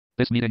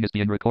This meeting is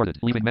being recorded.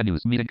 Leaving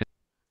menus. Meeting.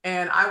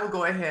 And I will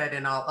go ahead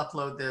and I'll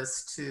upload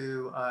this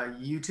to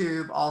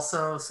YouTube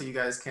also, so you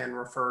guys can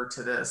refer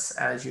to this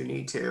as you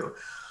need to.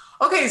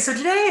 Okay, so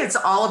today it's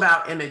all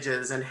about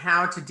images and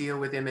how to deal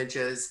with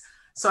images.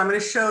 So I'm going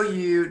to show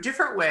you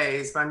different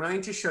ways, but I'm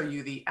going to show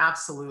you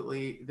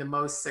the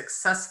most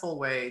successful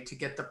way to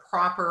get the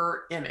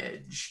proper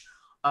image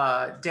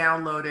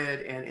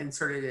downloaded and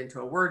inserted into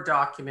a Word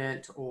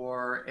document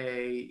or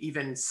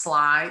even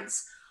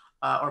slides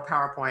or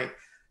PowerPoint.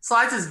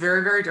 Slides is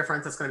very, very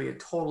different. That's going to be a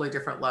totally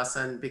different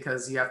lesson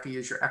because you have to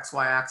use your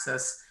XY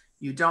axis.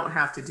 You don't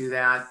have to do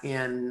that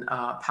in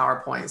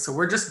PowerPoint. So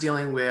we're just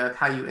dealing with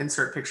how you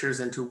insert pictures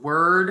into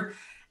Word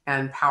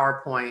and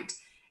PowerPoint.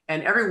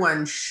 And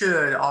everyone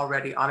should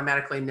already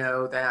automatically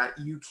know that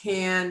you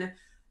can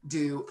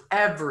do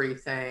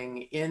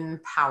everything in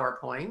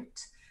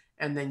PowerPoint,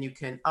 and then you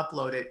can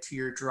upload it to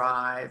your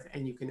drive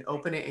and you can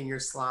open it in your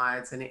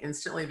slides and it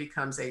instantly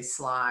becomes a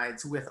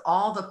slides with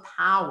all the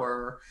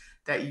power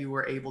that you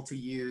were able to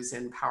use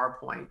in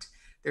PowerPoint.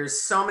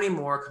 There's so many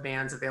more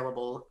commands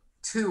available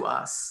to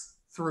us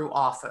through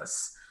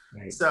Office.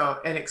 Right. So,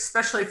 and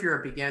especially if you're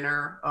a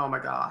beginner, oh my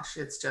gosh,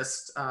 it's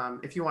just,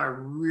 if you want a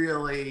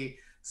really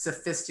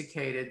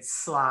sophisticated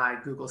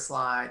slide, Google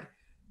slide,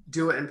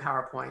 do it in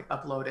PowerPoint,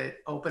 upload it,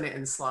 open it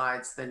in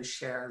slides, then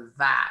share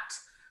that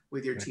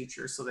with your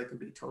teacher so they can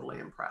be totally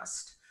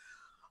impressed.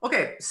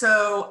 Okay,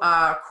 so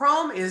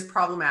Chrome is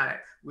problematic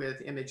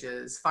with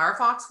images.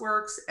 Firefox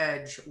works,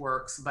 Edge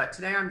works, but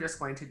today I'm just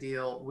going to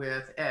deal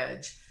with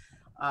Edge.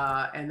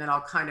 And then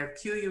I'll kind of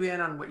cue you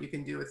in on what you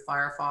can do with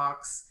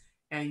Firefox,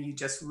 and you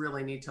just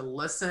really need to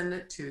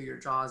listen to your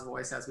JAWS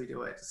voice as we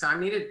do it. So I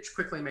need to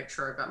quickly make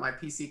sure I've got my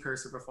PC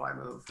cursor before I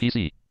move.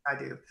 PC. I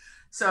do.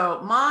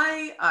 So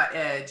my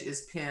Edge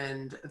is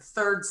pinned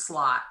third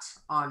slot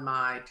on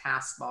my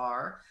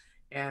taskbar.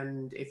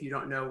 And if you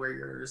don't know where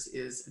yours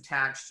is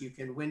attached, you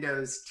can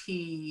Windows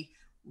T,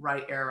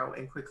 right arrow,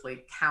 and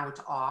quickly count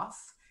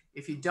off.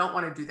 If you don't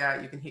want to do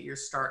that, you can hit your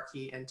start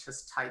key and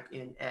just type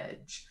in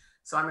Edge.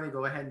 So I'm going to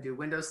go ahead and do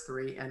Windows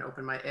 3 and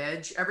open my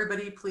Edge.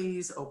 Everybody,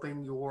 please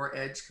open your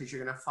Edge because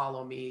you're going to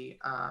follow me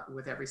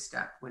with every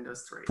step.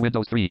 Windows 3.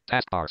 Windows 3,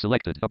 taskbar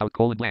selected, about :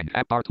 blank,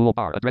 app bar,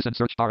 toolbar, address and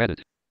search bar,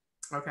 edit.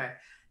 Okay.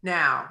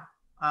 Now,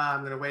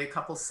 I'm going to wait a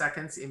couple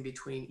seconds in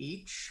between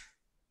each.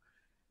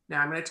 Now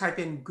I'm going to type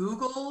in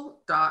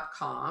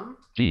google.com.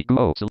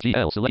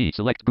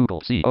 Select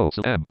Google,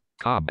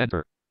 com,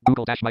 enter.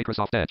 Google -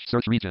 Microsoft Edge,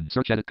 search region,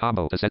 search edit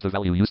combo. To set the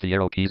value, use the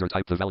arrow keys or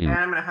type the value. And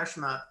I'm going to hush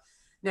them up.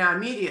 Now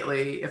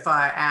immediately, if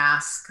I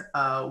ask,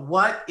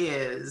 what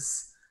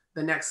is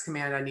the next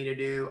command I need to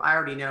do? I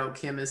already know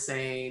Kim is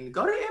saying,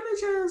 go to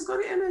images,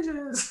 go to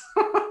images.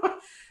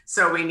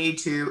 So we need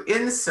to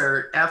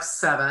insert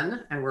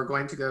F7 and we're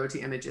going to go to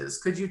images.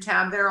 Could you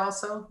tab there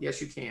also?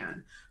 Yes, you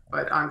can.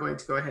 But I'm going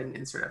to go ahead and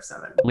insert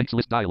F7. Links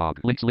list dialog.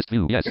 Links list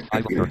view. Yes.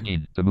 5 of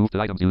 13. To move the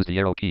items, use the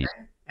arrow keys.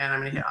 Okay. And I'm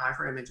going to hit I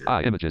for images.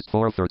 I images.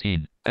 4 of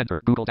 13.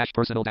 Enter. Google -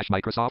 personal -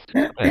 Microsoft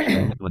Edge.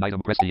 An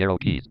item, press the arrow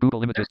keys.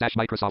 Google images -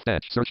 Microsoft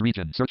Edge. Search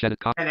region. Search edit.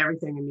 And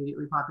everything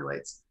immediately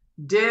populates.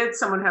 Did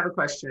someone have a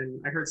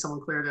question? I heard someone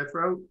clear their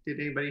throat. Did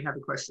anybody have a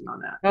question on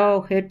that?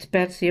 Oh, it's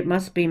Betsy. It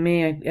must be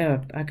me. I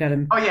got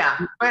him. Oh, yeah.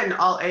 Go ahead and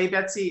Alt A,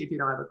 Betsy, if you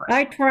don't have a question.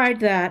 I tried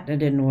that. It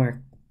didn't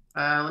work.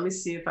 Let me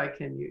see if I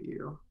can mute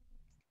you.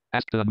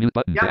 Ask the unmute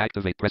button to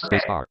activate. Press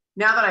space bar.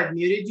 Now that I've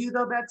muted you,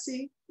 though,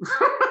 Betsy,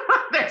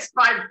 that's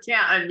fine. I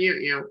can't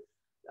unmute you.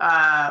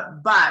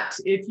 But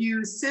if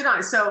you sit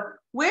on, so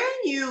when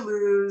you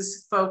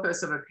lose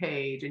focus of a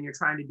page and you're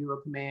trying to do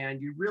a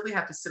command, you really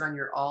have to sit on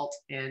your Alt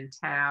and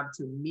Tab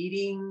to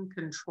meeting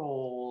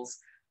controls.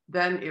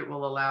 Then it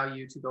will allow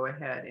you to go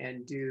ahead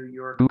and do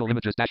your Google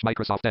images -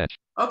 Microsoft Edge.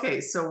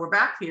 Okay, so we're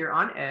back here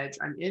on Edge.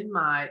 I'm in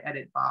my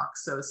edit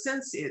box. So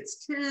since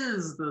it's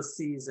 'tis the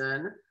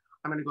season,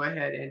 I'm going to go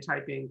ahead and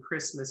type in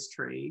Christmas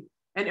tree.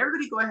 And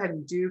everybody go ahead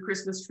and do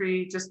Christmas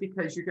tree just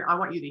because I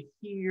want you to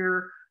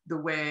hear the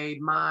way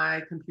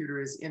my computer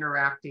is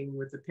interacting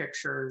with the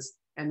pictures.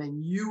 And then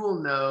you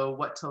will know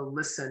what to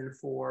listen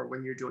for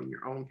when you're doing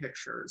your own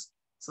pictures.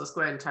 So let's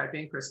go ahead and type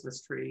in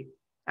Christmas tree.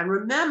 And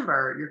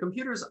remember, your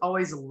computer is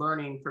always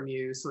learning from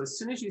you. So as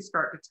soon as you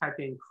start to type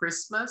in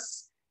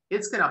Christmas,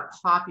 it's going to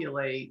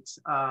populate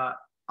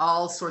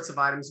all sorts of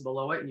items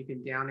below it. And you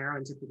can down arrow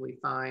and typically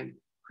find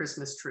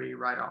Christmas tree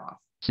right off.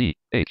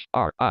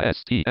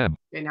 CHRISTM.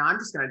 Okay, now I'm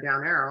just going to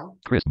down arrow.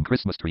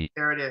 Christmas tree.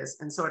 There it is.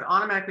 And so it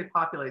automatically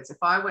populates. If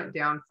I went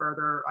down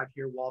further, I'd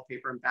hear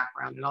wallpaper and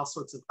background and all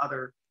sorts of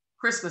other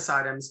Christmas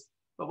items.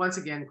 But once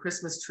again,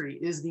 Christmas tree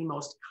is the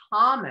most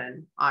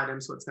common item.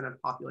 So it's going to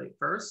populate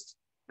first.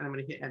 And I'm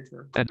going to hit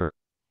enter. Enter.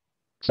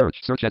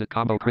 Search edit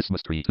combo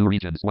Christmas tree. 2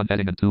 regions, 1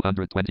 heading and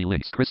 220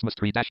 links. Christmas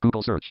tree -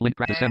 Google search. Link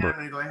December. I'm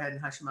going to go ahead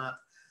and hush them up.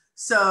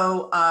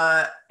 So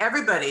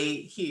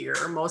everybody here,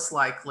 most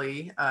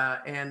likely,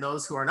 and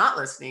those who are not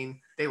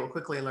listening, they will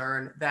quickly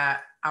learn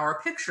that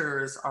our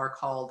pictures are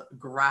called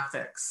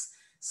graphics.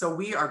 So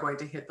we are going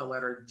to hit the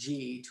letter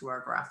G to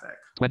our graphic.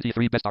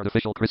 23 best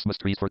artificial Christmas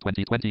trees for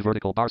 2020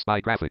 vertical bar spy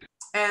graphic.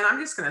 And I'm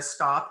just going to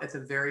stop at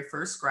the very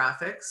first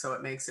graphic, so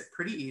it makes it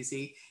pretty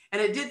easy.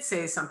 And it did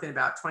say something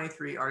about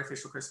 23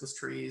 artificial Christmas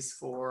trees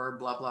for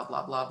blah, blah,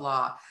 blah, blah,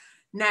 blah.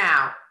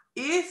 Now,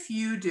 if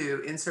you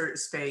do insert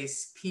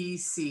space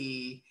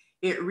PC,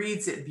 it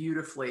reads it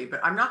beautifully, but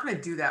I'm not going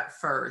to do that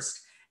first.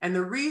 And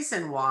the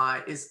reason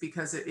why is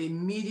because it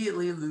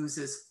immediately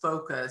loses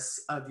focus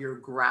of your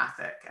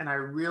graphic. And I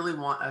really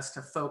want us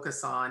to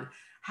focus on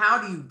how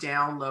do you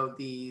download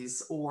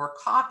these or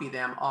copy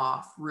them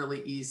off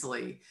really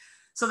easily.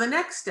 So the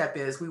next step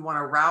is we want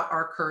to route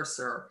our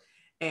cursor,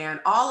 and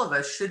all of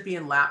us should be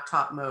in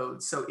laptop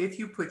mode. So if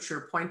you put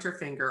your pointer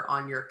finger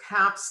on your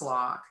caps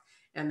lock,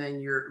 and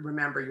then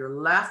remember your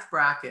left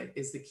bracket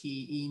is the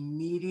key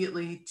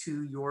immediately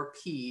to your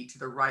P, to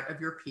the right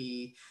of your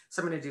P.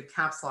 So I'm going to do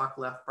caps lock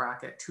left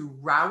bracket to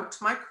route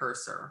my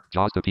cursor.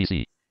 JAWS to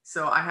PC.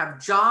 So I have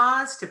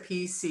JAWS to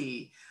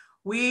PC.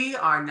 We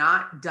are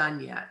not done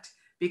yet,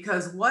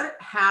 because what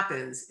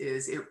happens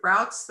is it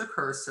routes the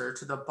cursor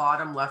to the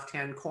bottom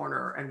left-hand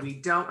corner, and we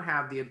don't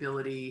have the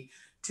ability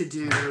to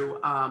do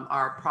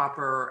our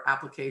proper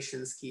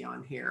applications key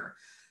on here.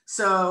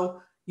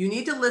 So you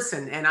need to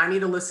listen, and I need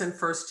to listen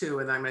first too,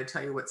 and I'm going to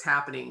tell you what's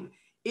happening.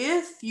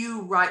 If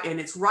you write, and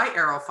it's right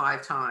arrow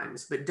 5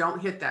 times, but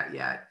don't hit that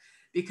yet,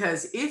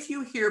 because if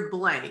you hear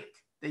blank,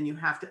 then you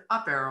have to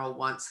up arrow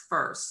once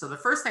first. So the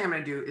first thing I'm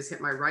going to do is hit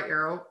my right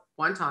arrow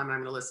 1 time, and I'm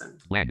going to listen.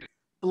 Blank.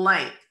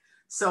 Blank.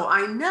 So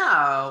I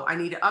know I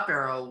need to up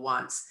arrow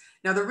once.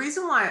 Now, the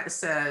reason why it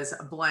says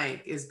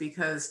blank is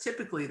because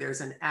typically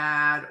there's an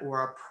ad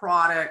or a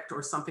product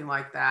or something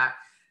like that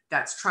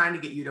that's trying to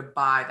get you to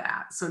buy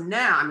that. So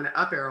now I'm going to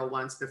up arrow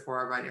once before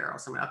I right arrow.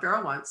 So I'm going to up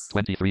arrow once.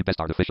 23 best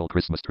artificial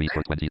Christmas trees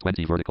for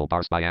 2020 vertical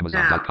bars by Now,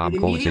 Amazon.com. it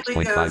immediately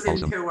 6.5 goes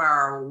awesome. into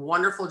our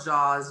wonderful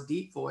JAWS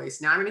deep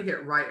voice. Now I'm going to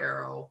hit right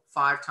arrow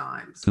 5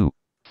 times. 2,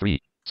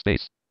 3,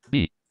 space,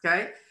 B.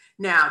 Okay.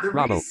 Now,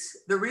 Bravo.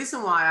 the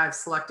reason why I've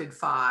selected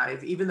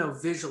 5, even though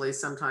visually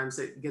sometimes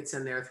it gets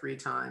in there 3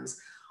 times,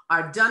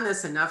 I've done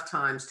this enough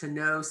times to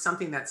know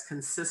something that's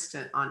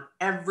consistent on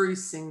every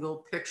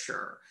single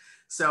picture.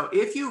 So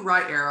if you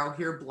right arrow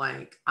here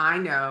blank, I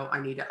know I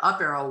need to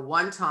up arrow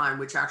 1 time,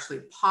 which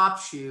actually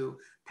pops you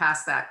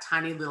past that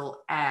tiny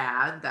little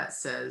ad that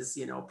says,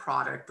 you know,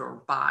 product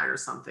or buy or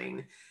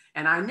something.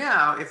 And I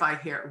know if I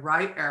hit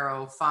right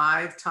arrow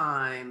 5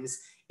 times,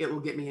 it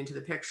will get me into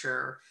the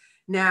picture.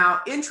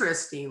 Now,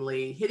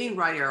 interestingly, hitting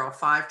right arrow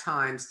 5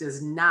 times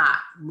does not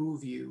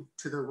move you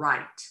to the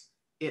right.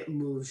 It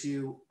moves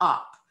you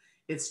up.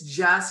 It's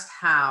just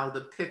how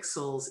the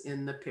pixels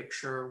in the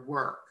picture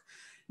work.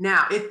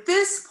 Now, at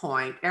this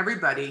point,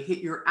 everybody hit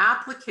your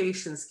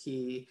applications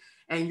key,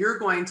 and you're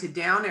going to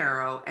down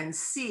arrow and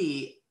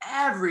see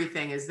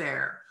everything is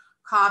there.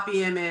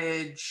 Copy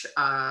image.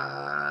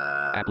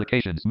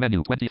 Applications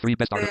menu 23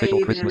 best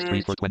artificial Christmas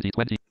trees for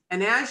 2020.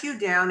 And as you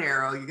down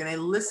arrow, you're going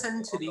to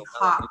listen to the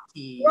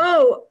hotkey.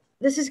 Whoa,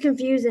 this is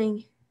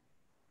confusing.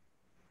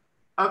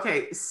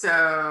 Okay,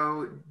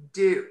 so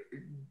did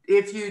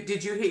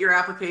you hit your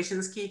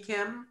applications key,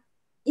 Kim?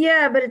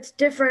 Yeah, but it's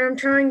different. I'm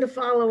trying to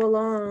follow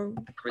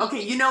along.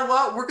 Okay, you know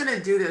what? We're going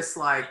to do this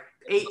like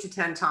 8 to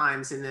 10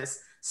 times in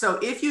this. So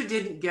if you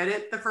didn't get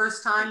it the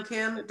first time,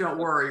 Kim, don't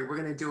worry. We're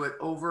going to do it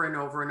over and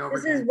over and over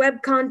This again. is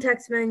web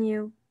context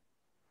menu.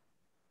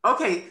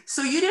 Okay,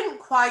 so you didn't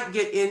quite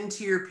get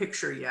into your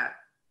picture yet.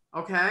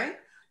 Okay,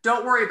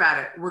 don't worry about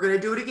it. We're going to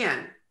do it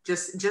again.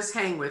 Just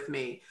hang with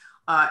me.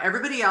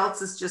 Everybody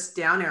else is just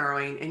down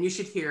arrowing, and you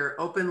should hear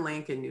open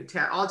link and new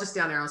tab. I'll just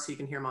down arrow so you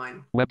can hear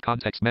mine. Web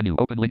context menu.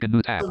 Open link and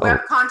new tab. The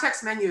web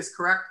context menu is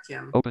correct,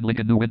 Kim. Open link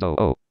and new window.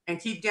 O.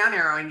 And keep down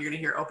arrowing. You're going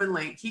to hear open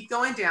link. Keep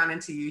going down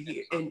until you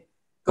hear and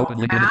go Open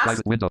link in a past.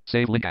 private window.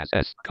 Save link as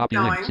S. Copy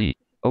going. link C.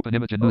 Open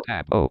image and new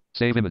tab. O.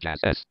 Save image as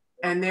S.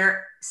 And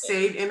there,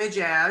 save image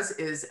as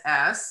is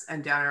S,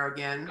 and down arrow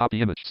again.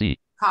 Copy image C.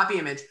 Copy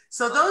image.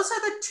 So those are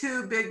the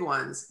 2 big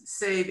ones: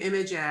 save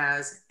image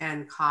as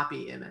and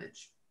copy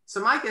image. So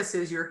my guess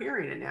is you're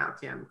hearing it now,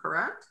 Kim,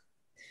 correct?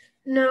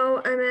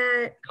 No, I'm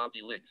at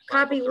Copy link.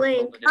 copy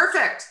link.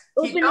 Perfect.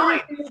 Keep Open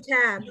going. in new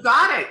tab. You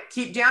got it.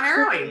 Keep down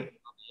arrowing.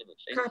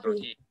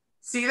 Copy.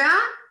 See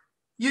that?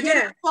 You did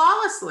Yeah. it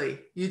flawlessly.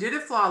 You did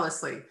it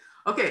flawlessly.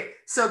 Okay,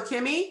 so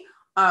Kimmy,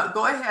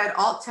 go ahead,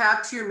 Alt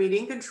Tab to your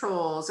meeting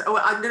controls. Oh,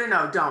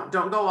 no,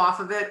 don't go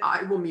off of it.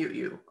 I will mute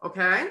you.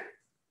 Okay.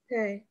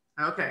 Okay.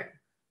 Okay.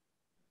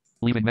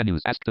 Leaving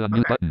menus. Ask the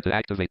unmute Okay. button to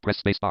activate. Press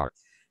space bar.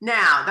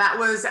 Now that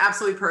was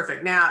absolutely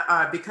perfect.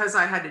 Now, because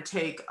I had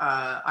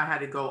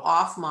to go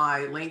off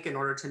my link in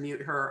order to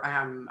mute her, I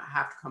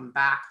have to come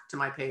back to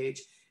my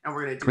page, and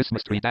we're going to do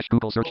Christmas tree dash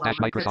Google search Hold on, dash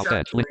let me catch Microsoft up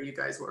Edge. to Link. where you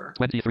guys were.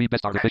 23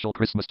 best artificial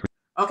Christmas tree.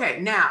 Okay,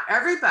 now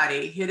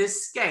everybody hit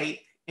escape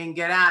and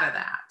get out of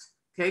that.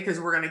 Okay, because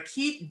we're going to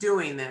keep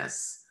doing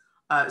this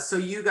so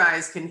you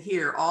guys can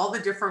hear all the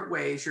different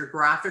ways your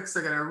graphics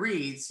are going to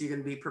read, so you're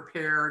going to be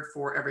prepared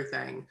for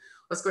everything.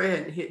 Let's go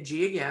ahead and hit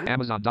G again.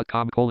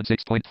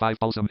 Amazon.com:6.5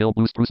 Balsam Hill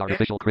Blue Spruce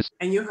Artificial Crisp.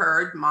 And you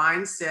heard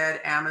mine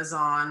said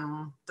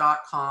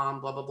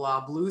Amazon.com, blah, blah,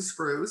 blah, blue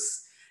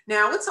spruce.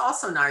 Now, what's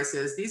also nice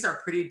is these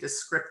are pretty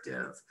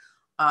descriptive.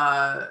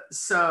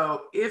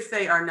 So if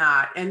they are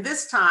not, and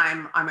this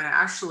time I'm going to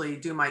actually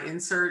do my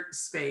insert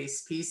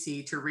space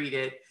PC to read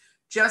it.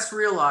 Just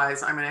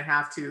realize I'm going to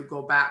have to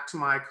go back to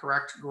my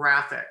correct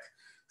graphic.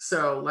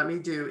 So let me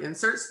do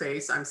insert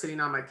space. I'm sitting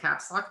on my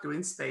caps lock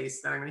doing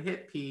space. Then I'm going to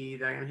hit P.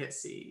 Then I'm going to hit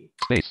C.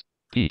 Space.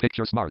 P.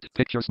 Picture Smart.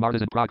 Picture Smart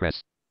is in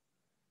progress.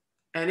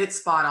 And it's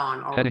spot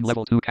on. Always. Heading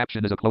level 2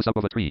 caption is a close-up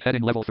of a tree.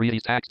 Heading level 3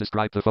 these tags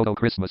describe the photo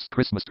Christmas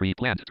tree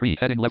plant tree.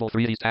 Heading level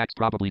 3 these tags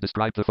probably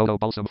describe the photo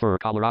balsam fir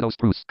Colorado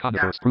spruce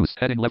conifer spruce.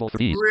 Heading level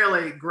 3.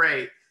 Really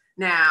great.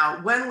 Now,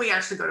 when we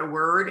actually go to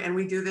Word and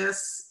we do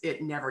this,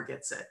 it never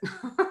gets it.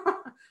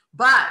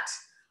 But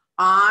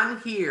on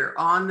here,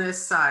 on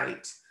this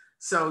site,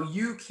 so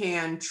you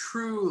can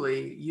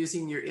truly,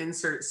 using your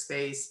insert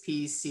space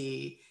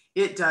PC,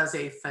 it does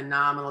a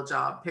phenomenal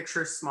job.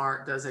 Picture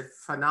Smart does a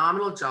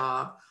phenomenal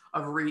job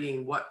of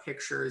reading what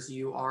pictures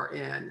you are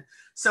in.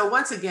 So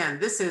once again,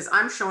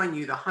 I'm showing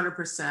you the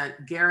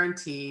 100%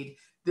 guaranteed,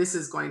 this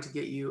is going to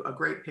get you a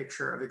great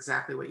picture of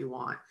exactly what you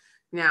want.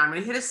 Now I'm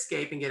going to hit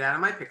escape and get out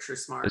of my Picture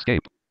Smart.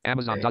 Escape.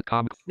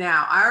 Amazon.com.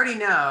 Now I already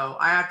know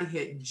I have to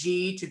hit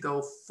G to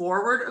go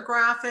forward a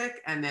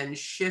graphic and then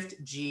Shift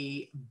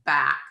G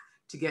back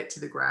to get to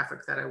the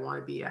graphic that I want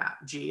to be at.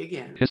 G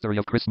again. History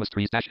of Christmas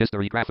trees -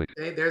 history graphic.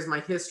 Okay, there's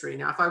my history.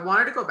 Now if I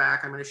wanted to go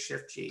back, I'm going to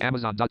Shift G.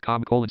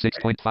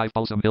 Amazon.com:6.5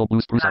 Balsam Hill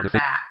Blue Spruce Artificial.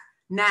 Back.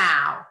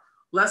 Now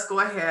let's go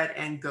ahead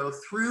and go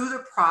through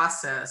the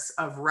process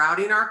of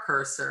routing our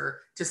cursor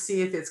to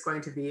see if it's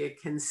going to be a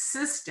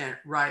consistent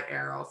right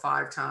arrow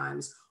 5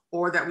 times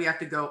or that we have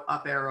to go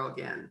up arrow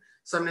again.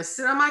 So I'm going to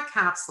sit on my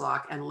caps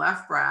lock and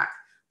left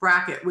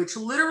bracket, which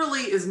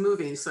literally is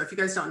moving. So if you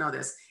guys don't know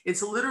this,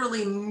 it's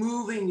literally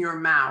moving your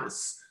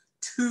mouse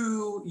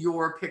to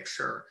your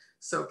picture.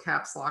 So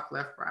caps lock,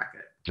 left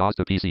bracket. JAWS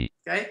to PC.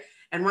 Okay.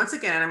 And once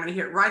again, I'm going to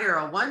hit right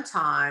arrow 1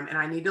 time and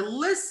I need to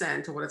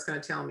listen to what it's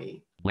going to tell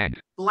me. Blank.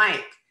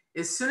 Blank.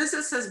 As soon as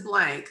it says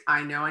blank,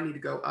 I know I need to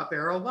go up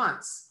arrow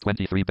once.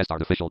 23 best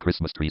artificial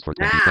Christmas trees for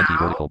 2020 Now,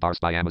 vertical bars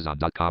by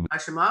Amazon.com.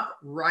 Push them up,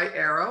 right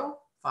arrow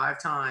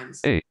 5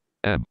 times. A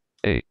M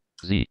A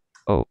Z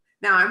O.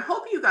 Now, I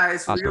hope you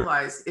guys Oscar.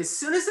 realize as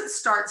soon as it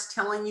starts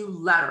telling you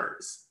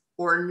letters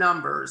or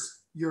numbers,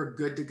 you're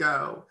good to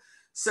go.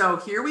 So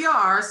here we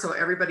are. So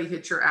everybody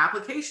hit your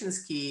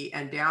applications key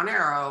and down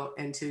arrow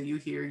until you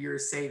hear your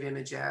save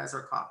image as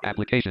or copy.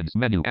 Applications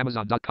menu.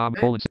 Amazon.com: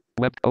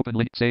 web open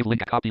link save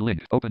link copy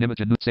link open image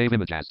and new save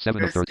image as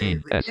 7 of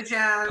 13. S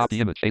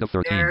copy image 8 of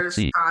 13. There's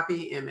C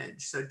copy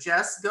image. So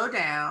just go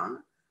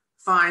down,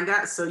 find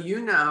that so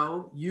you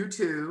know you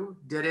too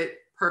did it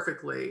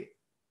perfectly.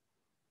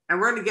 And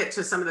we're going to get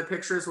to some of the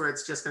pictures where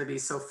it's just going to be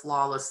so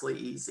flawlessly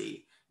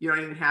easy. You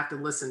don't even have to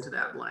listen to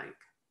that blank.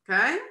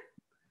 Okay.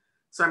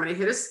 So I'm going to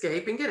hit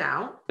escape and get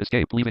out.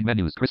 Escape leaving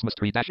menus. Christmas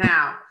tree dash.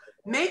 Now,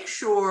 make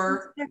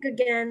sure. Check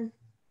again.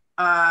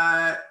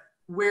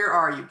 Where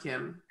are you,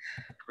 Kim?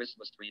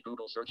 Christmas tree.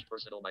 Google search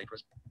personal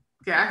Microsoft.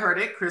 Okay, I heard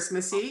it.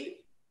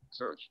 Christmassy.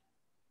 Search.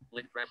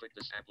 Link graphic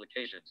this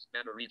applications.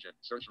 Banner region.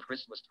 Search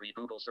Christmas tree.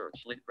 Google search.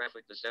 Link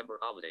graphic December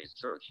holidays.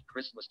 Search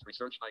Christmas tree.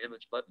 Search my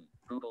image button.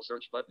 Google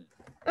search button.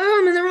 Oh,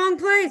 I'm in the wrong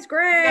place.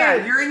 Great.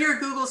 Yeah, you're in your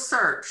Google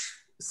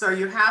search. So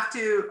you have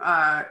to,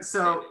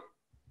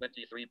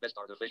 23 best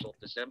artificial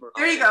December.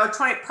 There you go.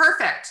 20.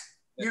 Perfect.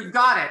 You've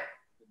got it.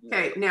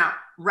 Okay, now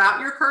route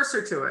your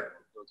cursor to it.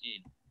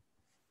 13.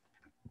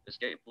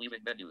 Escape leaving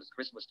menus.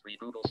 Christmas tree.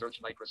 Google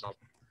search Microsoft.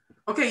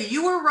 Okay,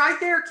 you were right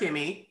there,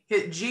 Kimmy.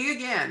 Hit G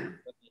again.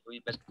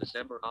 23 best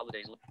December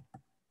holidays.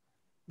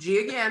 G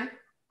again.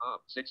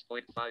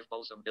 6.5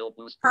 Balsam Hill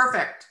Boost.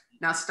 Perfect.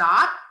 Now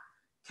stop.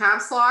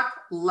 Caps lock,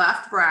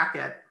 left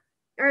bracket.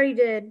 Already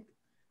did.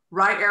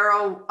 Right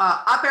arrow,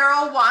 up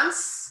arrow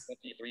once.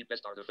 23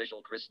 best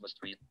artificial Christmas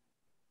tree.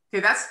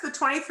 Okay, that's the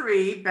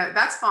 23.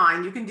 That's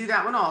fine. You can do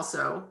that one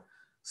also.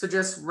 So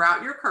just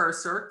route your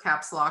cursor,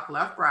 caps lock,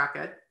 left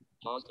bracket.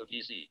 Pause the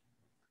PC.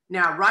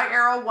 Now right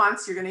arrow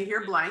once, you're going to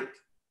hear blank.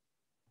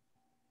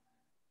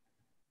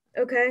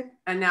 Okay.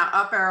 And now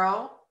up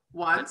arrow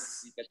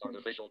once. Best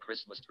artificial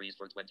Christmas trees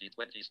for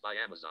 2020 by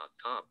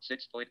Amazon.com.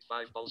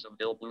 6.5 Balsam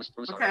Hill Blue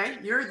Spruce. Okay,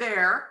 you're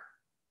there.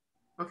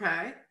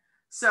 Okay.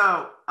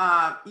 So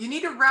you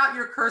need to route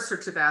your cursor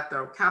to that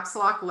though. Caps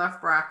lock,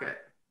 left bracket.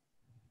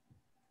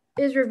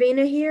 Is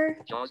Ravina here?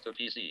 JAWS to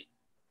PC.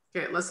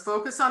 Okay, let's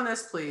focus on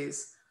this,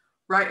 please.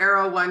 Right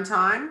arrow 1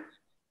 time.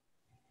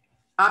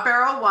 Up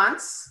arrow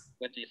once.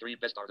 23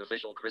 best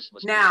artificial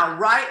Christmas. Now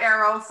right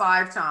arrow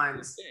 5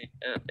 times.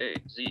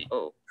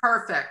 A-M-A-Z-O.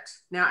 Perfect.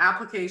 Now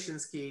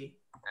applications key.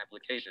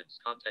 Applications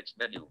context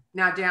menu.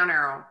 Now down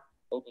arrow.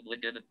 Open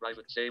link in and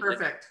private save. Link.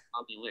 Perfect.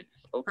 Copy link.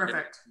 Open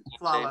Perfect. image.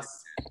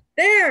 Flawless.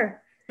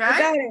 There. I Okay.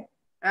 got it.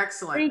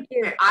 Excellent. Thank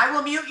you. Okay, I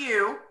will mute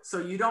you so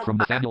you don't. From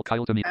Nathaniel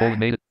Kyle to me, Okay.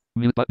 made it.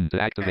 Mute button to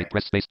activate. Okay.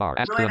 Press space bar.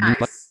 Ask Really for a mute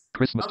button. nice.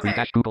 Christmas tree Okay.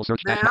 dash Google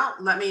search dash Now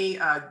let me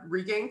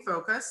regain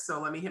focus. So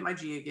let me hit my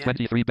G again.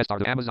 23 best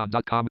art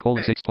Amazon.com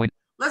colon Okay. 6 point.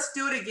 Let's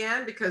do it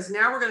again because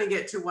now we're going to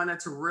get to one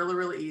that's really,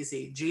 really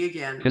easy. G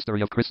again.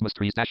 History of Christmas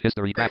trees dash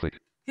history graphic.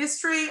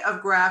 History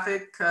of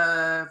graphic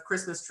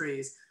Christmas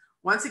trees.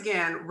 Once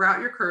again,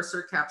 route your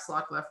cursor, caps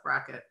lock left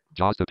bracket.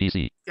 JAWS to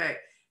PC. Okay.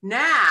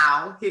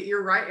 Now hit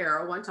your right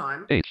arrow one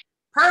time. H.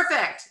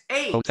 Perfect.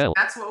 8. Hotel.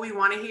 That's what we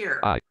want to hear.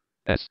 I.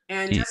 S.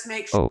 And T. just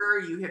make O. sure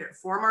you hit it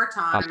 4 more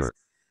times. Oscar.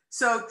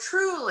 So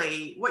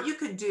truly, what you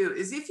could do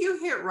is if you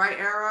hit right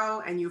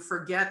arrow and you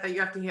forget that you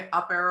have to hit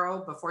up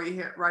arrow before you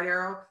hit right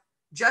arrow,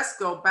 just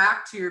go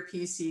back to your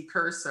PC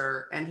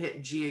cursor and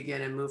hit G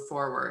again and move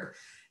forward.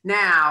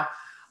 Now,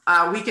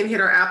 we can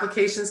hit our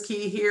applications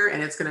key here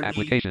and it's going to be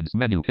Applications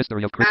menu.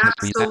 History of Christmas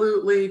trees.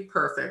 absolutely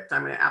perfect.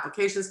 I'm going to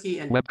applications key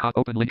and Web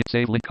open link.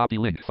 Save link. Copy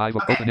link. 5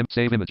 of Okay. open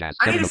save image as.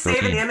 I need to 7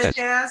 of save an 13. image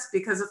S. as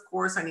because of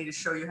course I need to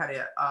show you how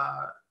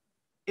to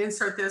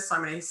insert this. So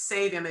I'm going to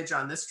save image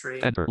on this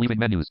tree. Enter. Leaving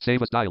menus.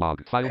 Save as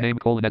dialog. File Okay. name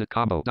colon edit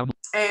combo. Download.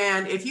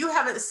 And if you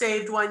haven't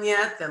saved one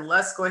yet, then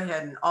let's go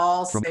ahead and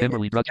all From save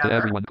Kimberly it Drudge to together.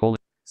 everyone colon.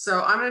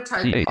 So I'm going to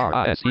type in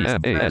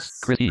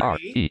CARISEMAS. Chris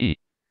E.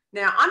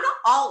 Now I'm going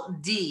to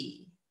Alt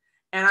D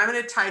and I'm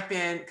going to type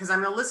in because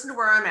I'm going to listen to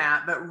where I'm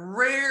at, but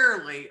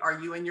rarely are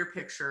you in your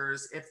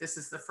pictures if this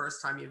is the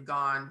first time you've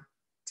gone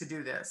to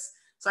do this.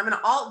 So I'm going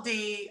to Alt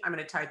D, I'm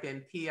going to type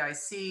in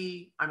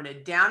PIC, I'm going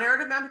to down arrow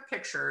to my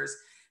pictures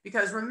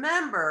because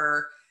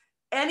remember,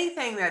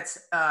 anything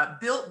that's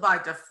built by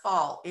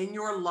default in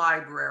your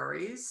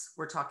libraries,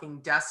 we're talking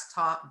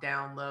desktop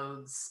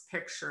downloads,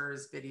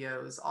 pictures,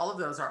 videos, all of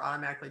those are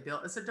automatically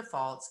built as a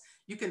defaults.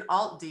 You can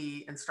Alt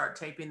D and start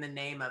typing the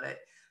name of it.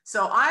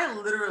 So I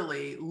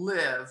literally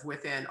live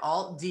within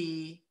Alt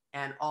D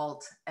and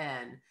Alt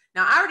N.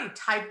 Now I already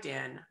typed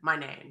in my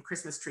name,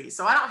 Christmas tree,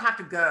 so I don't have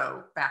to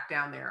go back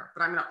down there,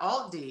 but I'm going to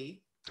Alt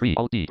D. 3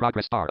 Alt D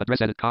progress bar address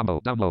edit combo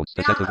downloads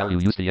to set the value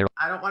use the arrow.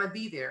 I don't want to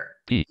be there.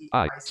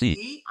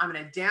 PIC. I'm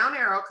going to down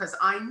arrow because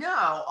I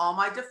know all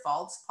my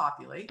defaults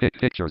populate. Pick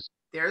pictures.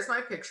 There's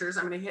my pictures.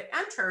 I'm going to hit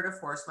enter to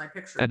force my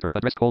pictures. Enter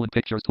address colon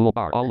pictures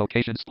toolbar. All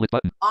locations split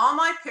button. All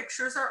my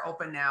pictures are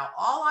open now.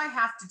 All I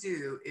have to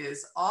do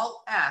is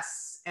Alt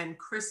S and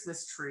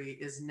Christmas tree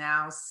is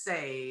now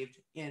saved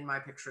in my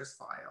pictures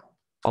file.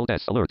 Alt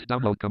S alert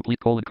download complete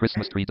colon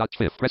Christmas tree dot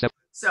fifth press F.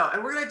 So,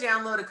 and we're going to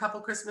download a couple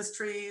Christmas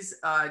trees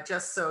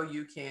just so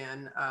you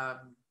can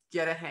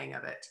get a hang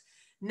of it.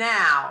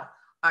 Now,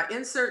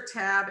 insert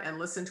tab and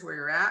listen to where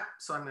you're at.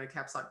 So I'm going to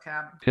caps lock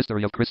tab.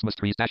 History of Christmas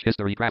trees dash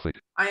history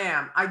graphic. I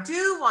am. I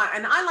do want,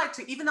 and I like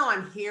to, even though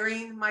I'm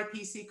hearing my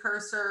PC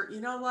cursor, you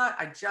know what?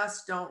 I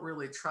just don't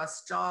really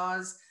trust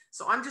JAWS.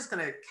 So I'm just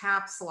going to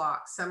caps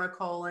lock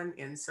semicolon,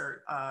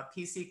 insert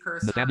PC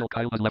cursor. Nathaniel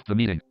Kyle has left the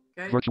meeting.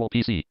 Okay. Virtual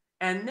PC.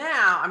 And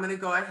now I'm going to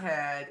go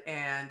ahead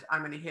and I'm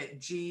going to hit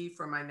G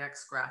for my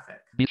next graphic.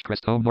 Beach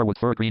crest home Norwood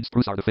fir green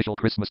spruce artificial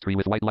Christmas tree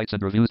with white lights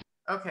and reviews.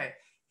 Okay,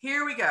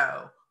 here we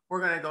go. We're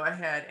going to go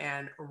ahead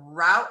and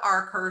route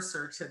our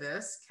cursor to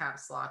this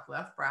caps lock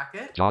left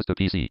bracket. JAWS to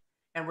PC.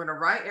 And we're going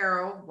to right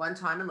arrow one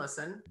time and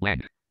listen.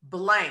 Blank.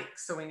 Blank.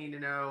 So we need to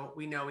know,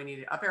 we need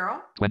an up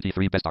arrow.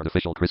 23 best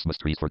artificial Christmas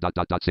trees for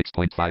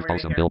 6.5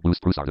 balsam here. bill blue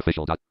spruce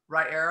artificial dot.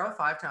 Right arrow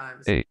 5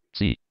 times. A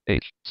C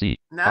H C.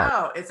 No,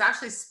 R. it's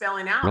actually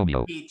spelling out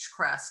Romeo. beach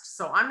crest.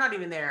 So I'm not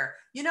even there.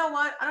 You know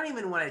what? I don't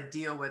even want to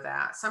deal with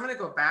that. So I'm going to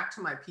go back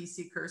to my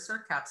PC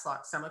cursor, caps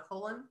lock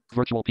semicolon.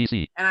 Virtual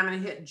PC. And I'm going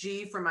to hit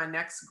G for my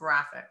next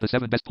graphic. The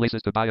 7 best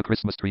places to buy a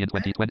Christmas tree in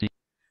 2020.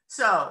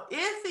 So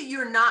if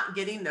you're not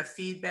getting the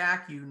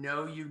feedback you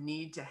know you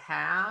need to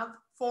have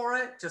for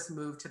it, just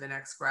move to the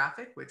next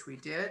graphic, which we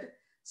did.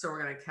 So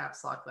we're going to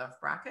caps lock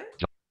left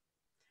bracket.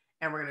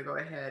 And we're going to go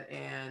ahead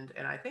and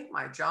I think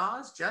my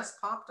JAWS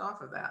just popped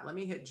off of that. Let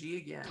me hit G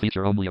again.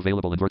 Feature only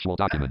available in virtual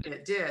document.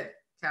 It did.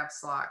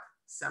 Caps lock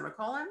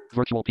semicolon.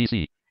 Virtual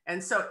PC.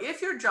 And so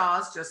if your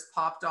JAWS just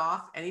popped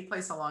off any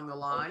place along the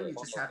line, you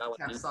just have to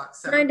caps lock I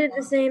semicolon. did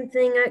the same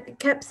thing. I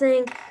kept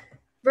saying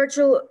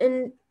virtual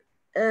in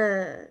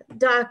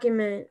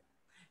document.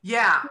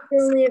 Yeah.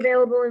 Only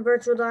available in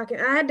virtual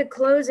document. I had to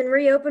close and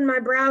reopen my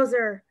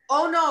browser.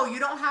 Oh, no, you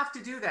don't have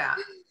to do that.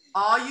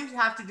 All you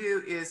have to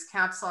do is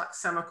caps lock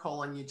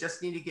semicolon. You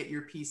just need to get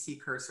your PC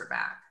cursor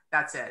back.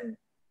 That's it.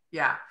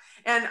 Yeah.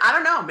 And I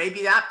don't know,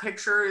 maybe that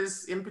picture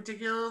is in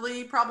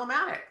particularly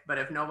problematic, but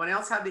if no one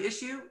else had the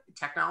issue,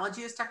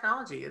 technology is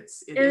technology. It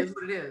is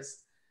what it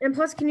is. And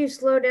plus, can you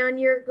slow down?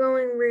 You're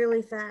going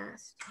really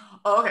fast.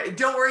 Okay.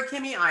 Don't worry,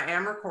 Kimmy. I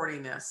am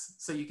recording this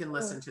so you can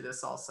listen to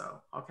this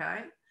also.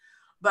 Okay.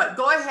 But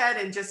go ahead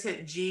and just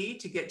hit G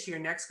to get to your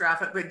next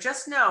graphic. But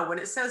just know when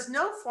it says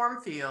no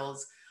form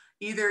fields,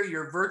 either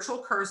your virtual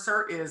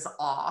cursor is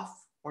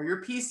off or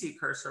your PC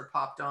cursor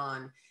popped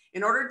on.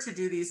 In order to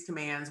do these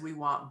commands, we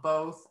want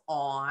both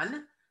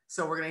on.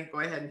 So we're going to go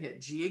ahead and hit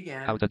G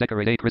again. How to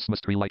decorate a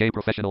Christmas tree like a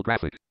professional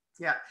graphic.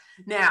 Yeah.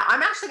 Now,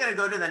 I'm actually going to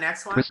go to the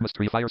next one. Christmas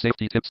tree fire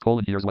safety tips: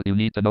 here's what you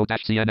need to know -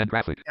 CNN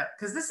graphic. Yeah,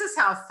 because this is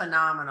how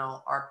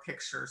phenomenal our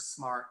Picture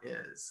Smart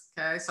is.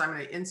 Okay, so I'm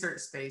going to insert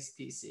space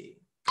PC.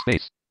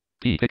 Space.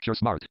 P. Picture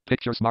Smart.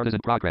 Picture Smart is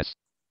in progress.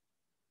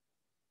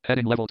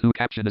 Heading level 2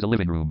 caption is a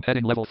living room.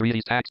 Heading level 3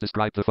 is tags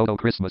describe the photo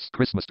Christmas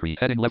tree.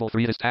 Heading level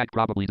 3 is tag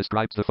probably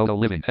describes the photo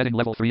living. Heading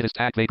level 3 is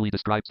tag vaguely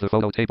describes the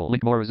photo table.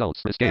 Link more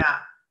results. Escape. Yeah,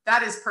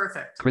 that is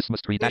perfect.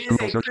 Christmas tree It is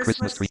Google a search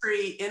Christmas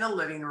tree in a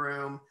living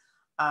room.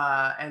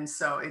 And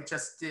so it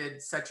just did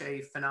such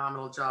a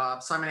phenomenal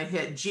job. So I'm going to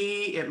hit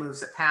G, it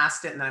moves it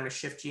past it, and then I'm going to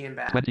shift G and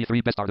back.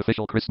 23 best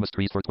artificial Christmas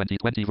trees for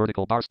 2020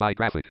 vertical bar spy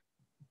graphic.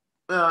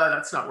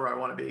 That's not where I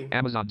want to be.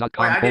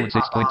 Amazon.com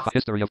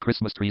history of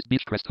Christmas trees.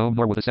 Beechcrest home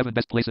Norwood the 7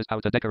 best places how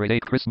to decorate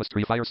a Christmas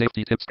tree fire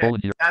safety tips Okay.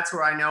 here. That's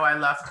where I know I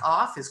left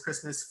off is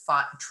Christmas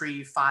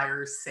tree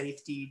fire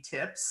safety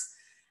tips.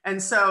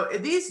 And so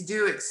these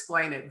do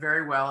explain it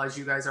very well, as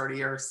you guys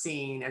already are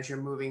seeing as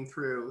you're moving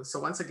through.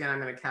 So once again,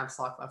 I'm going to caps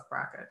lock left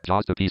bracket.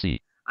 JAWS to PC.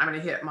 I'm going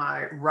to hit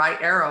my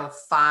right arrow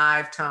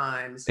 5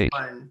 times. H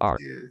 1, R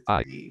 2,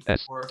 I 3,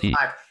 S 4, T.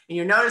 5. And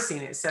you're noticing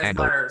it says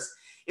Tango. letters.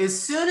 As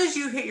soon as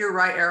you hit your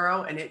right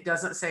arrow and it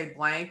doesn't say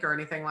blank or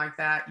anything like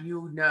that,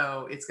 you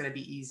know it's going to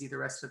be easy the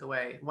rest of the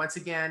way. Once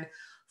again,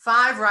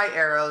 5 right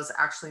arrows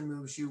actually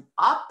moves you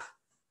up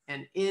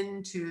and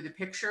into the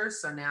picture.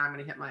 So now I'm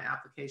going to hit my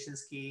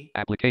applications key.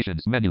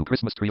 Applications menu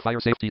Christmas tree fire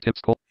safety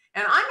tips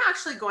And I'm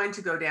actually going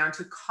to go down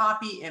to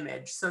copy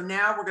image. So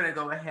now we're going to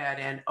go ahead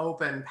and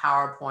open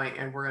PowerPoint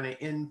and we're going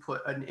to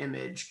input an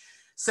image.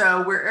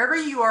 So wherever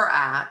you are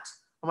at,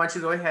 I want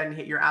you to go ahead and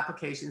hit your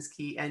applications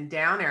key and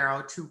down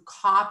arrow to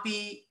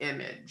copy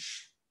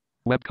image.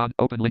 Webcon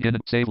open link in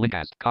save link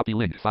as copy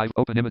link 5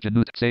 open image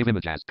and save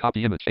image as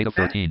copy image 8 of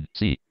 13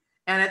 C.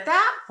 And at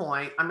that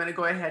point, I'm going to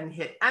go ahead and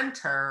hit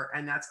enter,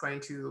 and that's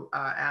going to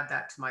add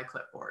that to my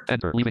clipboard.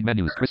 Enter leaving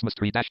menus Christmas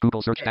tree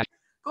Google search okay.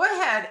 Go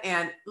ahead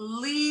and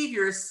leave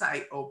your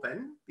site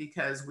open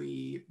because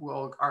we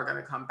are going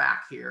to come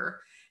back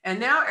here. And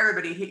now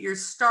everybody hit your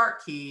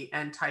start key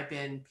and type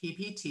in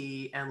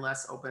PPT and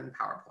let's open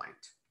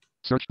PowerPoint.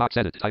 Search box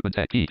edit, type in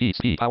tech,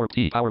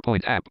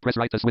 PowerPoint app, press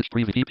right to switch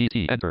preview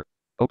PPT, enter.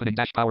 Opening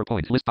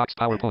PowerPoint, list box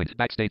PowerPoint,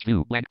 backstage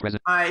view, blank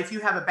present. If you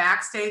have a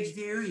backstage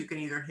view, you can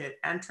either hit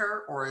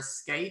enter or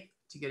escape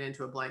to get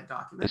into a blank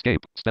document.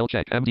 Escape, spell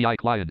check, MDI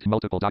client,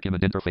 multiple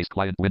document interface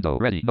client window,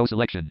 ready, no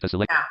selection to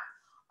select.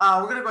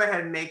 Now, we're going to go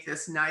ahead and make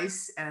this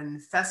nice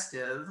and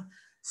festive.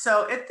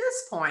 So at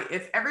this point,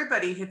 if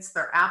everybody hits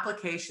their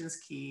applications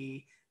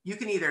key, you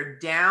can either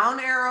down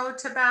arrow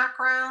to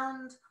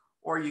background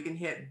or you can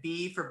hit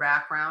B for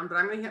background, but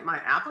I'm going to hit my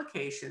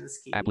applications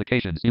key.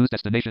 Applications, use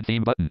destination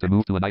theme button to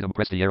move to an item,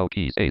 press the arrow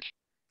keys, H.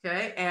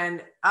 Okay,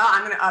 and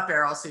I'm going to up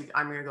arrow, so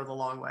I'm going to go the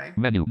long way.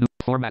 Menu, new,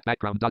 format,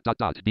 background,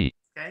 B.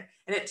 Okay,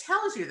 and it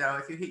tells you though,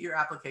 if you hit your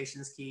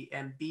applications key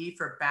and B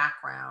for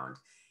background,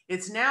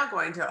 it's now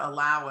going to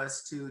allow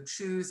us to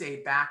choose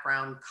a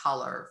background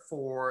color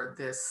for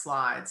this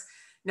slides.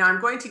 Now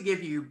I'm going to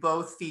give you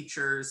both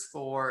features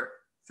for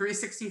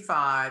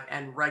 365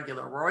 and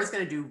regular. We're always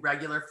going to do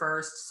regular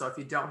first. So if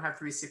you don't have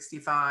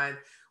 365,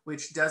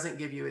 which doesn't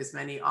give you as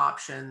many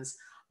options,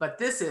 but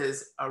this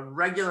is a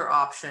regular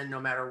option no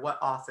matter what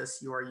office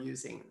you are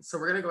using. So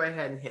we're going to go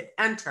ahead and hit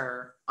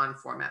enter on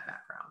format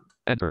background.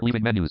 Enter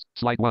leaving menus,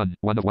 slide 1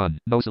 of 1,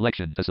 no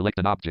selection to select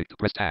an object,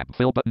 press tab,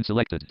 fill button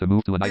selected to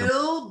move to an item.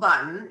 Fill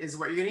button is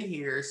what you're going to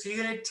hear. So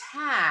you're going to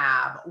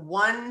tab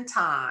 1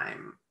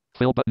 time.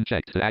 Fill button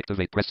checked to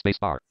activate, press space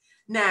bar.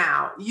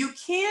 Now you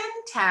can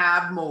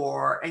tab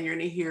more and you're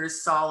going to hear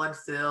solid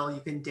fill.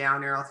 You can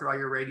down arrow through all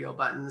your radio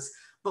buttons.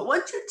 But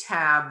once you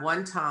tab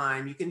 1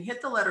 time, you can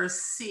hit the letter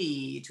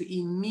C to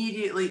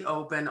immediately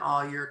open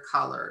all your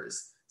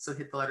colors. So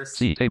hit the letter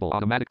C. C table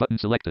automatic button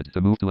selected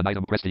to move to an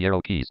item, press the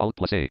arrow keys, Alt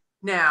plus A.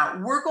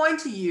 Now we're going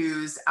to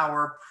use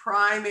our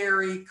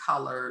primary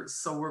colors.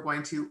 So we're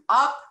going to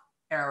up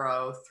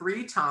arrow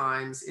 3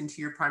 times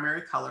into your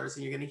primary colors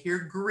and you're going to hear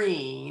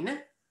green.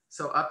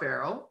 So up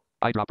arrow.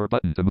 Eyedropper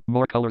button to move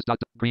more colors.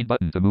 Green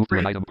button to move to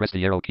an item, press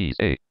the arrow keys,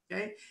 A.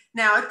 Okay.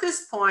 Now at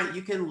this point,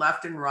 you can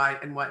left and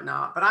right and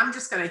whatnot, but I'm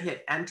just going to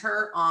hit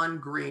enter on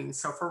green.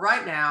 So for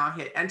right now,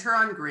 hit enter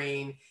on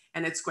green,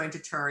 and it's going to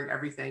turn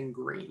everything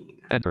green.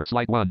 Enter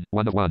slide 1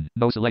 of 1,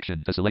 no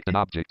selection to select an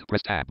object,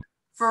 press tab.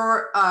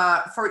 For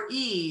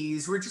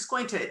ease, we're just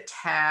going to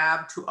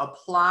tab to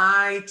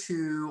apply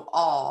to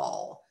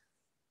all.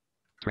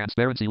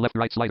 Transparency left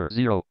right slider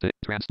 0 to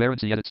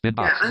transparency edit spin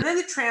box. Yeah, and then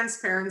the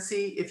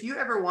transparency, if you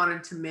ever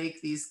wanted to make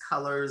these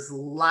colors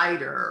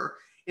lighter,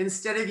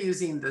 instead of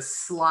using the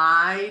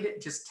slide,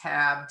 just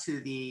tab to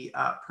the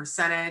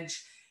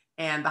percentage,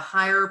 and the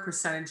higher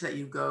percentage that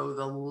you go,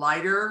 the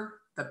lighter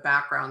the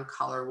background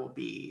color will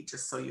be,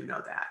 just so you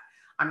know that.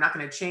 I'm not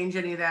going to change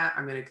any of that.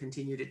 I'm going to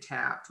continue to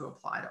tab to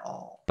apply to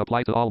all.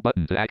 Apply to all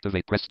button to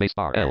activate, press space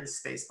bar L.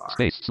 Space bar.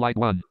 Space slide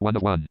 1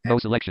 of 1, no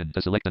selection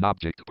to select an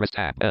object, press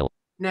tab L.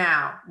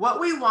 Now, what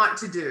we want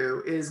to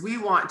do is we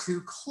want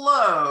to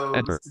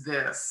close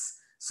this.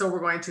 So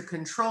we're going to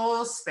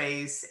Control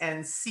Space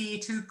and C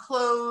to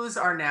close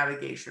our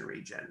navigation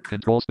region.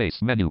 Control space.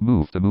 Menu.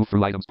 Move. To move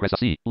through items, press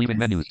C. Leaving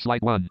menus.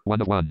 Slide 1.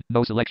 1 of 1.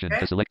 No selection.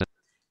 Okay. To select.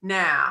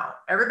 Now,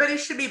 everybody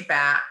should be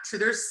back to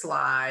their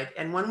slide.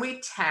 And when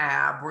we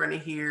tab, we're going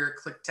to hear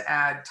click to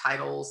add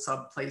title,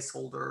 sub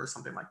placeholder, or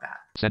something like that.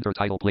 Center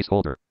title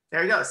placeholder.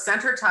 There you go.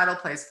 Center title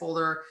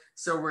placeholder.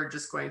 So we're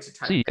just going to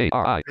type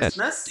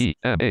Christmas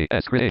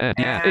CARISTMAS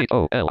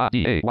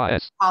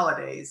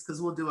holidays,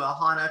 because we'll do a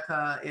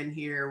Hanukkah in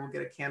here. We'll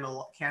get a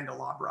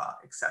candelabra,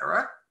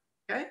 etc.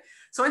 Okay.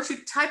 So once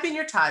you type in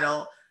your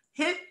title,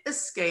 hit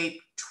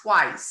escape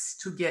twice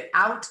to get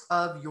out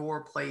of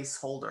your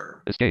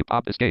placeholder. Escape.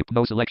 Escape.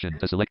 No selection.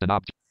 To select an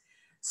object.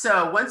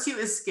 So once you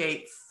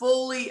escape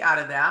fully out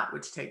of that,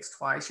 which takes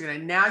twice,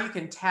 now you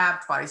can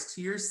tab twice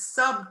to your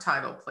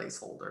subtitle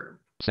placeholder.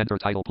 Center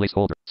title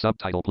placeholder.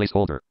 Subtitle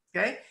placeholder.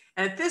 Okay.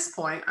 And at this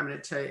point, I'm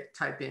going to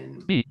type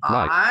in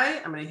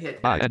I'm going to hit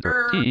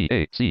enter.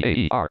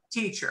 TEACHER.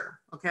 Teacher.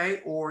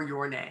 Okay. Or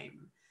your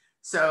name.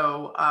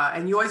 So,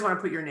 and you always want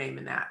to put your name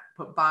in that.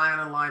 Put by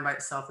on a line by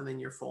itself and then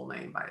your full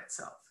name by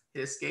itself.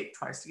 Hit escape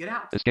twice to get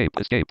out. Escape.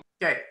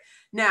 Okay.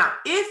 Now,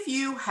 if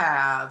you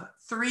have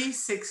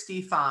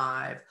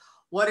 365,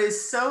 what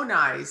is so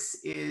nice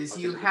is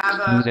you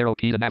have a use arrow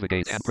key to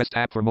navigate and press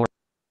tab for more.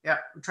 Yeah,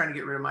 I'm trying to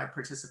get rid of my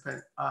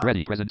participant.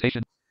 Ready.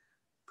 Presentation.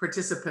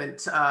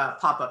 Participant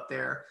pop up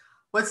there.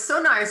 What's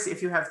so nice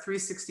if you have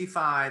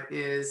 365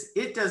 is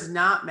it does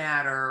not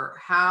matter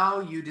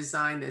how you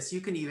design this. You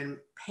can even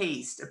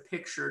paste a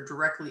picture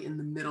directly in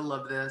the middle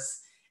of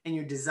this and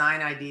your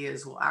design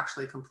ideas will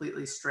actually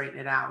completely straighten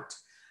it out.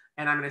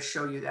 And I'm going to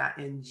show you that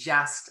in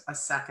just a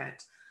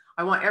second.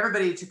 I want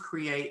everybody to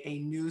create a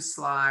new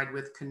slide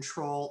with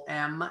Control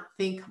M,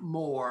 think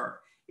more.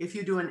 If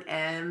you do an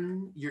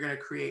N, you're going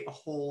to create a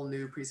whole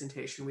new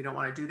presentation. We don't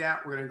want to do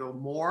that. We're going to go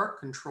more,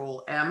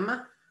 Control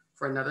M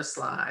for another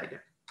slide.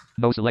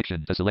 No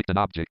selection. To select an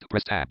object,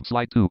 press tab.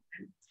 Slide 2.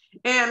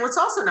 And what's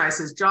also nice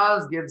is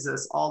JAWS gives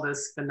us all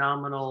this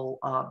phenomenal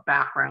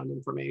background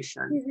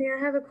information. Excuse me, I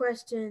have a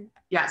question.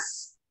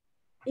 Yes.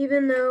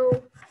 Even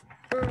though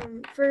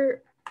am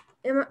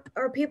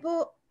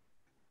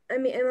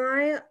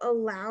I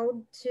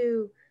allowed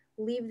to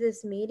leave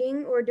this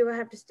meeting or do I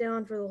have to stay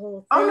on for the whole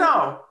thing? Oh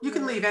no, you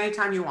can leave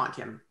anytime you want,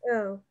 Kim.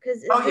 Oh,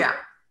 because yeah.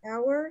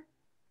 Hour?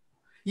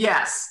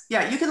 Yes.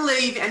 Yeah, you can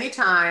leave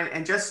anytime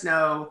and just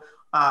know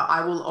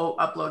I will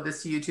upload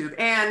this to YouTube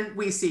and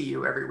we see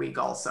you every week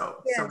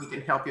also. Yes. So we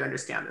can help you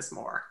understand this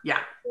more. Yeah.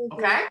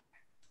 Okay.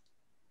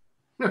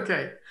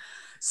 Okay.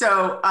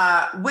 So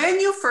when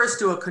you first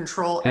do a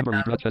Control M,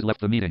 has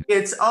left the meeting.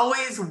 It's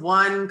always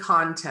one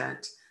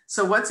content.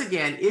 So once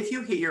again, if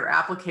you hit your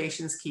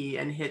applications key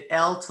and hit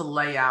L to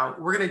layout,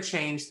 we're going to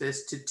change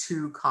this to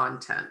 2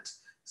 content.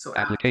 So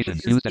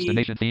applications, use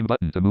destination theme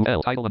button to move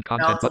L, title and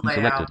content button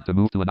selected. To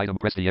move to an item,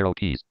 press the arrow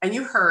keys. And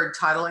you heard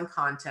title and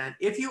content.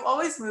 If you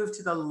always move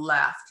to the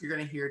left, you're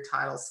going to hear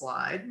title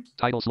slide.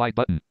 Title slide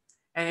button.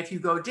 And if you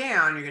go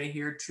down, you're going to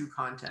hear 2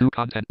 content. 2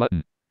 content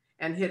button.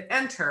 And hit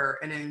enter,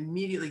 and it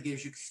immediately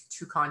gives you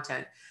 2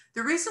 content.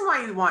 The reason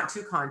why you want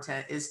 2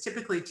 content is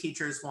typically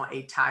teachers want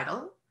a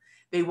title.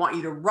 They want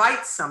you to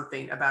write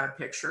something about a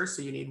picture.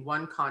 So you need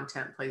 1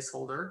 content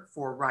placeholder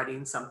for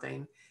writing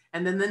something.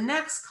 And then the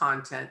next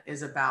content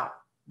is about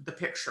the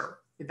picture.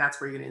 If that's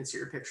where you're going to insert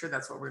your picture,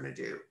 that's what we're going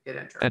to do. Hit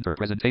enter. Enter.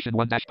 Presentation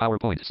 1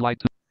 PowerPoint. Slide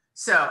 2.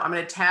 So I'm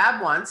going to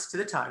tab once to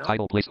the title.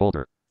 Title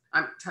placeholder.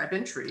 I'm type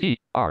in tree.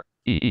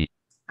 TREE.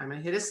 I'm going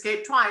to hit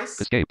escape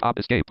twice. Escape.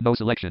 Escape. No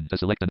selection. To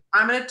select an.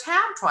 I'm going to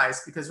tab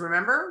twice because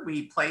remember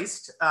we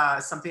placed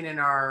something in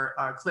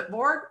our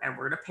clipboard and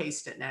we're going to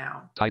paste it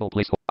now. Title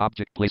placeholder.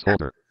 Object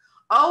placeholder.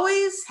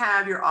 Always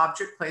have your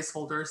object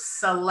placeholder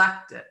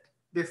selected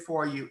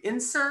before you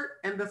insert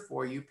and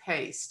before you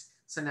paste.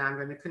 So now I'm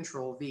going to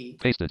Control V.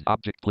 Pasted.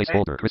 Object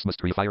placeholder. Okay. Christmas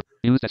tree fire.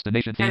 Use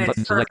destination theme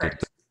button selected.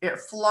 It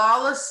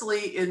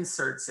flawlessly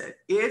inserts it.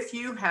 If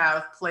you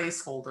have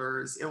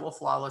placeholders, it will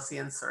flawlessly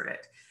insert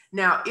it.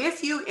 Now,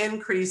 if you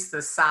increase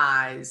the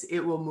size, it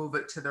will move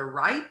it to the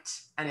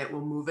right and it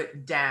will move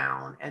it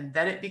down. And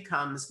then it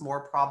becomes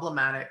more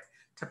problematic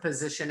to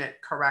position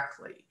it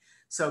correctly.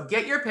 So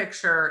get your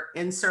picture,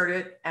 insert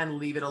it, and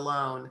leave it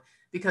alone.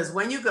 Because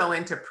when you go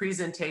into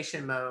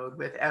presentation mode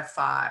with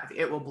F5,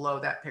 it will blow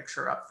that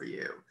picture up for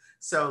you.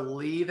 So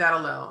leave that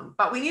alone.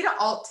 But we need to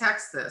alt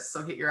text this.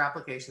 So hit your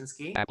applications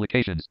key.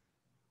 Applications.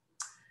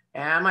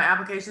 And my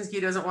applications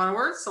key doesn't want to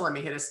work. So let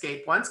me hit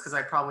escape once because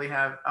I probably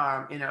have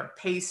in a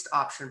paste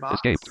option box.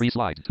 Escape 3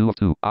 slides. 2 of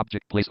 2.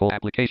 Object placeholder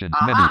applications.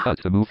 Menu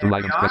to move through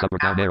items. Press up or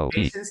down arrow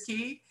key. Applications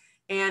key.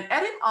 And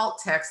edit alt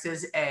text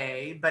is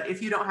A, but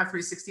if you don't have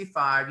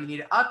 365, you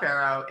need an up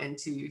arrow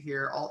into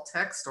here alt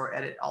text or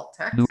edit alt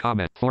text. New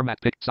comment.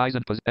 Format pic size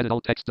and edit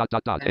alt text .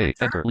 A.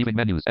 Enter. Leaving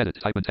menus. Edit.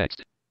 Type in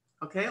text.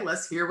 Okay,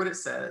 let's hear what it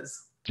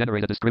says.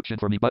 Generate a description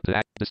for me. But to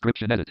add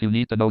description edit. You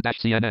need to know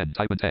 -CNN.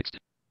 Type in text.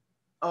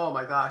 Oh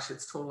my gosh,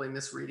 it's totally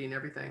misreading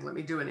everything. Let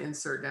me do an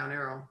insert down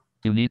arrow.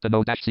 You need to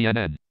know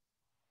 -CNN.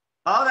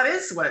 Oh, that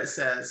is what it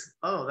says.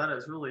 Oh, that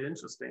is really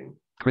interesting.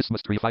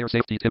 Christmas tree fire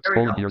safety tips.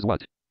 There we go. Here's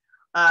what.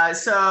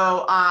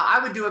 I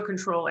would do a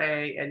Control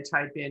A and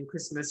type in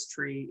Christmas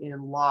tree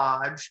in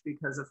Lodge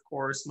because, of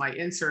course, my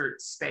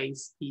insert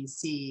space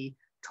PC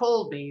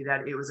told me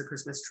that it was a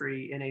Christmas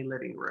tree in a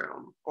living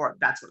room, or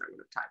that's what I would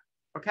have typed.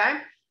 Okay.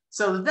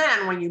 So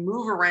then when you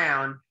move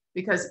around,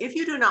 because if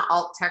you do not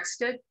alt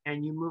text it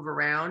and you move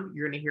around,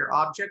 you're going to hear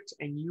object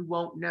and you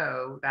won't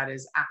know that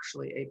is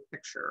actually a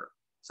picture.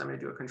 So I'm going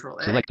to do a Control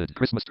A. Selected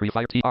Christmas tree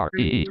fire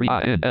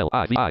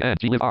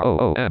TREE3INLIVING live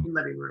ROOM.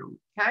 Living room.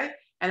 Okay.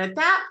 And at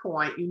that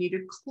point, you need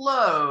to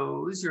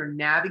close your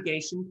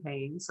navigation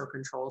pane. So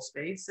Control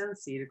space and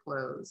C to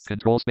close.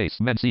 Control space,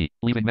 C,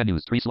 leaving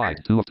menus, 3 slide,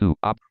 Okay. 2 of 2.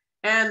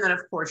 And then, of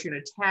course, you're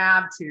going to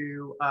tab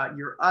to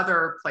your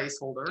other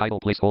placeholder. Title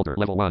placeholder,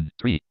 level 1,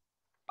 3.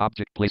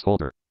 Object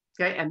placeholder.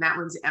 Okay. And that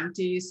one's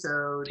empty.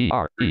 So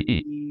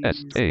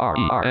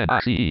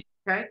TREESTARERNICE.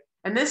 Okay.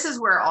 And this is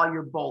where all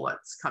your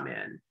bullets come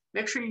in.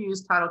 Make sure you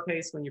use title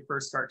case when you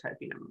first start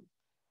typing them.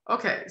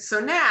 Okay, so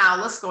now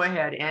let's go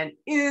ahead and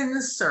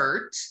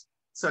insert.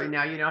 So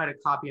now you know how to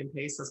copy and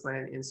paste. Let's go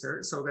ahead and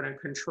insert. So we're going to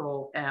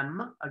Control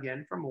M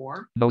again for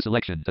more. No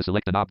selection. To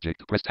select an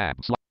object, press tab.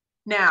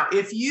 Now,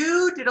 if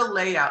you did a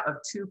layout of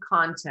 2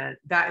 content,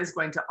 that is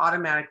going to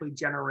automatically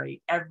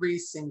generate every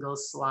single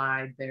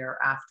slide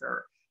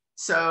thereafter.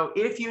 So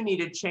if you need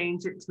to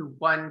change it to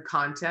 1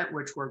 content,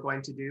 which we're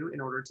going to do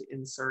in order to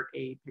insert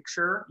a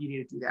picture, you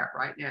need to do that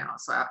right now.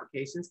 So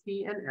applications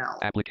key and L.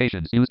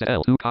 Applications, use the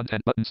L2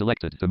 content button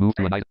selected to move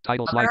to a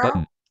title slide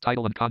button.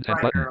 Title and content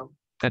button. Arrow.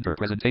 Enter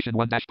presentation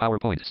 1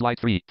 PowerPoint slide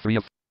 3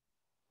 of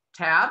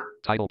Tab.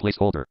 title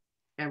placeholder.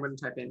 And we're going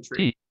to type in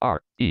tree.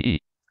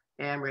 TREE.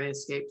 And we're going to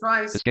escape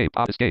twice.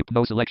 Escape.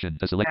 No selection.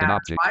 To select an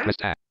object, press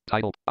tab.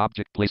 Title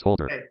object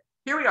placeholder. Okay.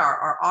 Here we are,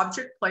 our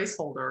object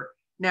placeholder.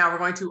 Now we're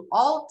going to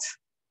Alt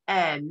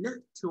N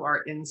to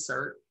our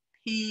insert,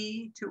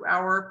 P to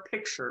our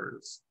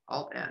pictures,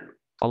 Alt N.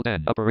 Alt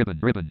N, upper ribbon,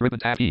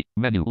 tab E,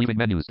 menu, leaving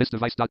menus, this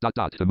device,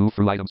 To move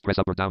through items, press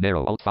up or down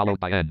arrow, Alt followed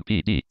by N,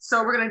 P, D.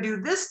 So we're going to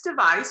do this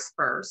device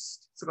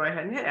first. So go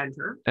ahead and hit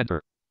enter.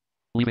 Enter.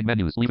 Leaving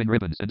menus, leaving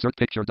ribbons, insert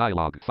picture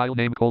dialog, file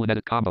name,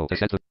 edit combo, to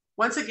set the...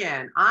 Once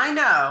again, I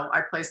know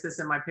I placed this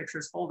in my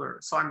pictures folder.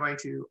 So I'm going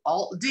to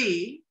Alt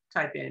D,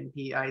 type in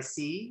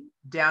PIC,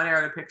 down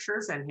arrow to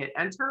pictures and hit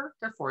enter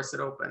to force it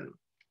open.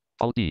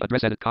 Alt D,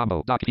 address edit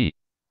combo, doc E,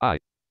 I,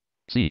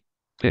 C,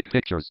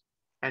 pictures.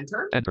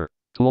 Enter. Enter.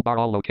 Toolbar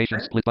all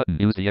locations, split button,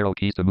 use the arrow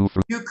keys to move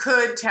through. You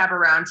could tab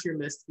around to your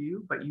list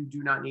view, but you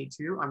do not need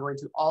to. I'm going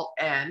to Alt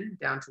N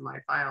down to my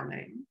file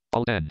name.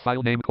 Alt N,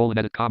 file name,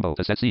 edit combo,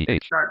 to set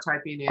CH. Start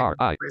typing in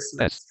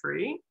Christmas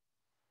tree.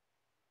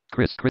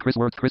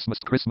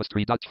 Christmas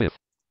tree, .fif.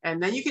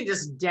 And then you can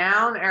just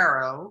down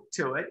arrow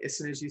to it as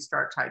soon as you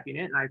start typing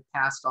it. And I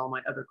passed all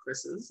my other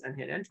Chris's and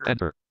hit enter.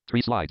 Enter.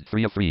 3 slide,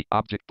 3 of 3.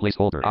 Object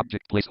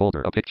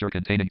placeholder. A picture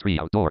containing tree,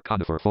 outdoor,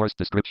 conifer, forest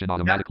description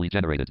automatically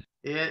generated.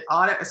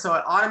 So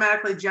it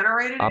automatically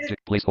generated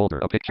Object placeholder.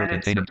 A picture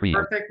containing tree.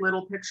 Perfect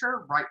little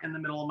picture right in the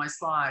middle of my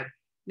slide.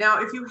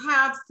 Now, if you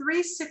have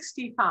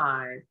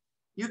 365,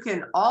 you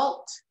can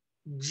Alt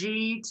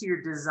G to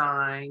your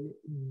design,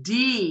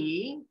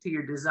 D to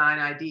your design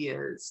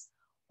ideas.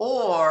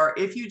 Or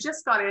if you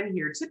just got in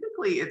here,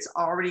 typically it's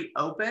already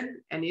open.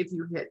 And if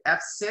you hit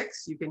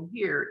F6, you can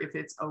hear if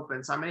it's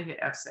open. So I'm going to hit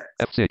F6.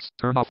 F6,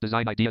 turn off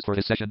design ideas for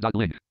this session.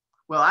 Link.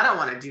 Well, I don't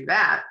want to do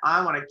that.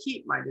 I want to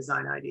keep my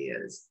design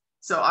ideas.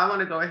 So I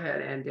want to go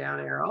ahead and down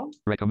arrow.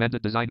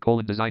 Recommended design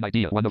design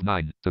idea 1 of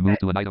 9. To move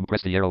to an item,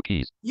 press the arrow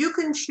keys. You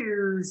can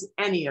choose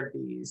any of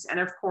these. And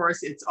of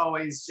course, it's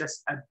always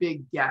just a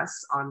big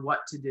guess on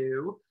what to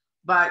do.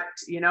 But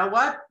you know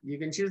what? You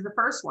can choose the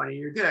first one and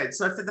you're good.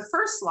 So for the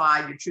first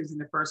slide, you're choosing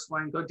the first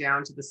one, go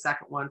down to the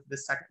second one for the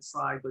second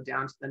slide, go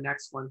down to the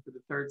next one for the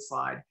third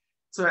slide.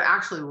 So it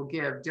actually will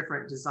give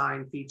different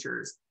design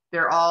features.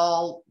 They're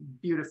all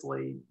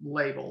beautifully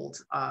labeled,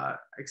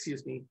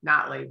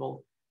 not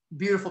labeled,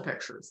 beautiful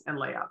pictures and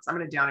layouts. I'm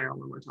going to down arrow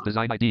one more time.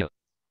 Design idea.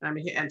 And I'm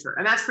going to hit enter.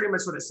 And that's pretty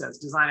much what it says,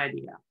 design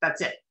idea.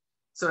 That's it.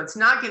 So it's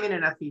not giving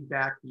enough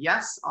feedback.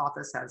 Yes,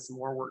 Office has some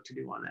more work to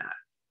do on that.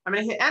 I'm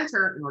going to hit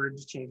enter in order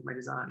to change my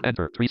design.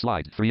 Enter. 3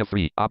 slide, 3 of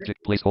 3. Object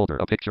placeholder.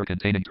 A picture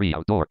containing tree,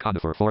 outdoor,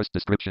 conifer, forest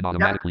description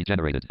automatically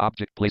generated.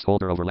 Object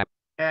placeholder overlap.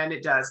 And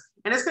it does.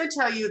 And it's going to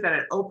tell you that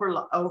it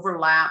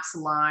overlaps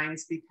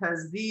lines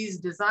because these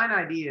design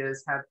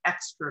ideas have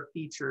extra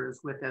features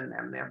within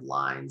them. They have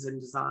lines and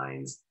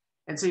designs.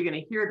 And so you're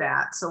going to hear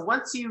that. So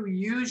once you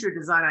use your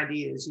design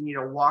ideas, you need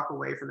to walk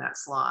away from that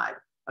slide.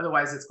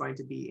 Otherwise, it's going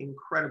to be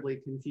incredibly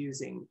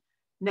confusing.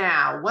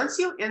 Now, once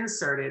you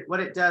insert it, what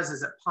it does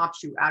is it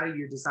pops you out of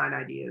your design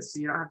ideas.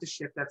 So you don't have to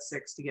shift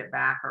F6 to get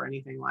back or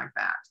anything like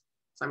that.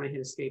 So I'm going to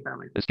hit escape out of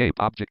my escape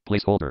object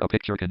placeholder, a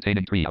picture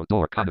containing tree,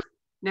 outdoor, conifer.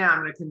 Now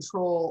I'm going to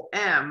Control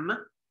M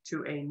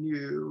to a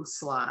new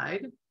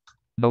slide.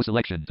 No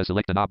selection to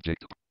select an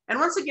object. And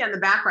once again, the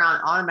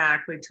background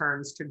automatically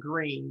turns to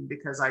green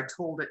because I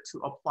told it to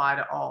apply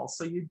to all.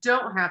 So you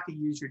don't have to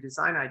use your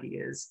design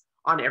ideas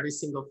on every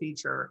single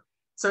feature.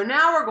 So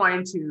now we're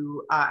going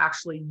to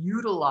actually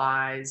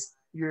utilize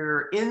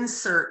your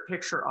insert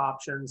picture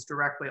options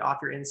directly off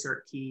your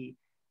insert key.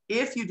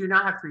 If you do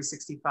not have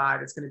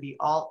 365, it's going to be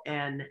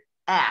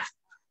Alt-N-F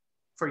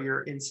for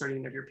your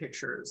inserting of your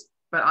pictures.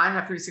 But I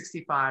have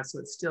 365, so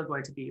it's still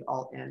going to be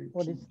Alt-N.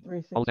 What is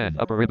 365? Alt-N,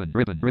 upper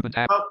ribbon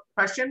tab. Oh,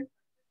 question?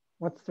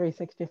 What's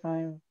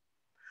 365?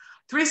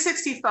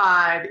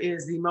 365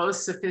 is the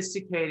most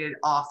sophisticated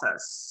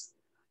Office,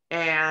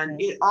 and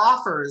it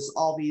offers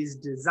all these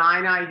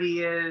design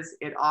ideas.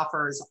 It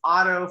offers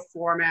auto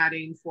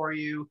formatting for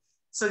you.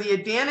 So the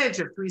advantage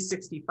of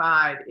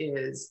 365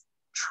 is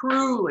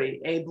truly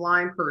a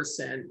blind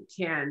person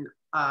can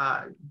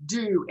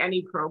do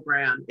any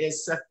program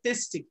as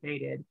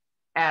sophisticated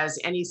as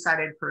any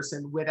sighted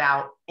person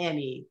without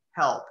any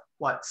help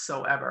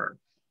whatsoever.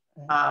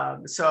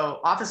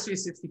 So Office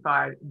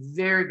 365,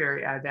 very,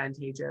 very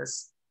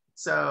advantageous.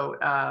 So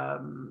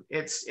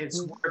it's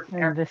worth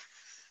And this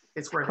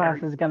it's worth class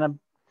every, is gonna,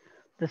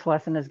 this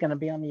lesson is gonna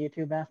be on the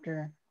YouTube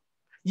after.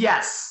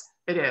 yes,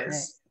 it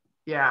is.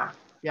 Yeah,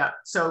 yeah.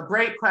 So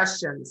great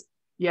questions.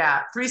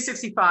 Yeah,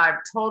 365,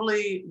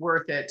 totally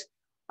worth it.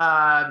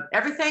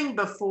 Everything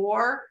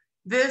before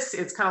this,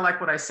 it's kind of like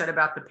what I said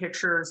about the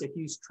pictures. If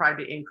you tried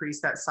to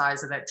increase that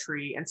size of that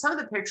tree, and some of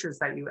the pictures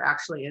that you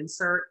actually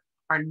insert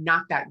are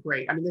not that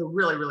great. I mean, they're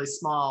really, really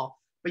small,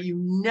 but you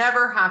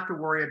never have to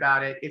worry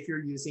about it if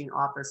you're using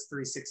Office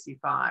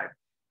 365.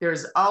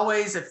 There's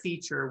always a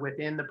feature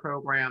within the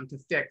program to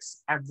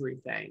fix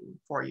everything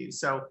for you.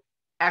 So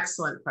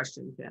excellent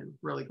question, Ken,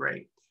 really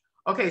great.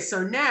 Okay,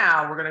 so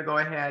now we're gonna go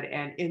ahead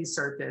and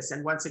insert this.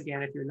 And once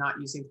again, if you're not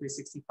using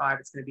 365,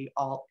 it's gonna be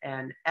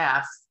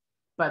Alt-N-F,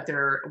 but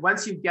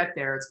once you get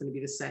there, it's gonna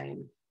be the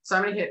same. So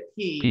I'm gonna hit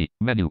P.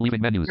 Menu,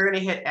 leaving menus. You're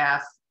gonna hit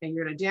F, and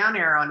you're gonna down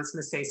arrow, and it's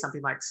gonna say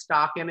something like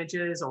stock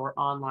images or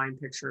online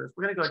pictures.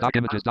 We're gonna go stock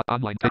images,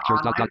 online pictures,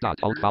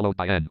 alt followed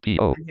by N, P,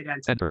 O. Hit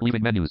enter. Enter,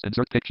 leaving menus,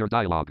 insert picture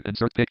dialog,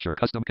 insert picture,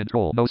 custom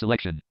control, no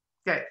selection.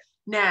 Okay,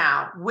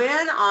 now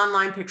when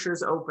online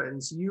pictures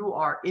opens, you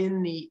are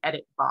in the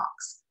edit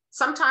box.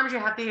 Sometimes you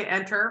have to hit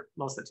enter,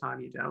 most of the time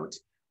you don't,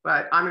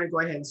 but I'm gonna go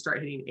ahead and start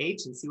hitting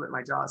H and see what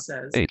my JAWS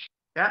says. H.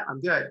 Yeah,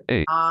 I'm good.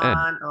 A,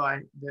 I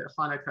did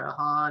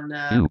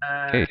Hanukkah, U,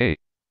 K,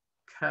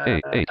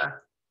 A, H.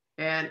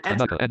 And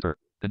enter. Enter,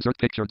 insert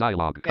picture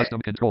dialog,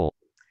 custom control.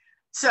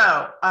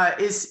 So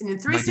is in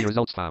 360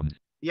 results found.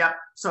 Yep.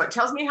 So it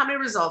tells me how many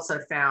results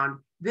I've found.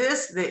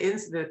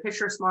 The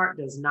Picture Smart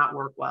does not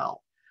work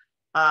well.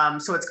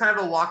 So it's kind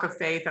of a walk of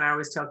faith. And I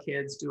always tell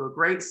kids, do a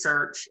great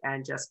search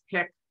and just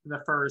pick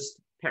the first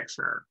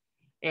picture.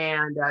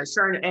 And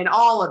sure, and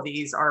all of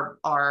these are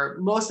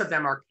most of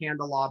them are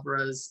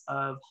candelabras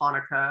of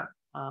Hanukkah.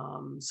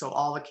 So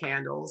all the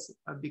candles,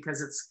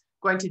 because it's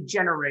going to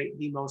generate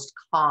the most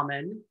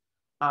common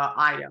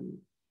item.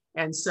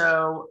 And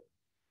so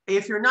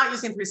if you're not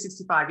using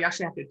 365, you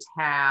actually have to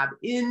tab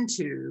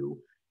into,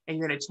 and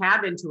you're going to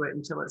tab into it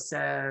until it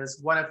says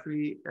 1 of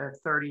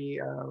 30,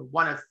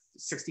 1 of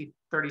 60,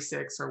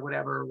 36 or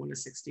whatever, 1 of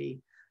 60.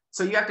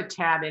 So you have to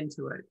tab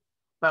into it.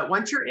 But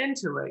once you're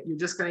into it, you're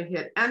just going to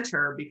hit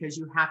enter because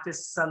you have to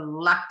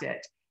select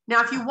it.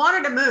 Now, if you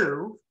wanted to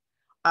move,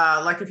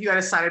 like if you had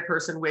a sighted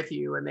person with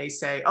you and they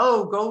say,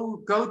 oh,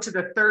 go to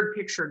the third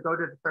picture, go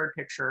to the third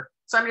picture.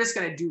 So I'm just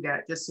going to do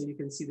that just so you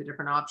can see the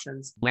different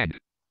options. Blank.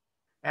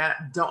 And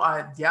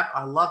yep,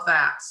 I love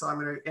that. So I'm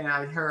going to, and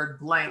I heard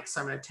blank,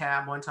 so I'm going to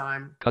tab one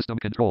time. Custom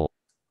control.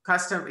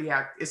 Custom,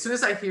 yeah. As soon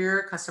as I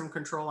hear custom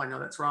control, I know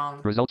that's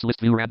wrong. Results list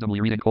view randomly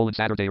reading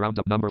Saturday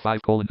roundup number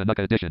 5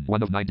 Hanukkah edition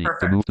 1 of 90.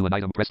 Perfect. To move to an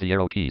item, press the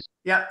arrow keys.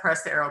 Yep,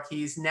 press the arrow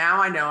keys. Now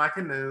I know I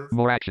can move.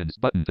 More actions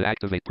button to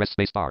activate, press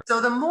space bar.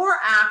 So the more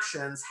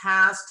actions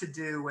has to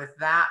do with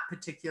that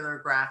particular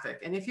graphic.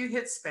 And if you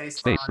hit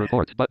space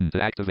report button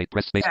to activate,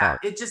 press space bar.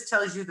 It just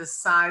tells you the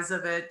size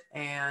of it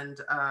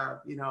and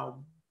you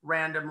know,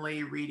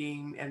 randomly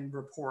reading and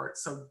report.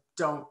 So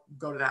don't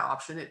go to that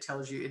option. It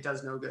tells you it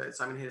does no good.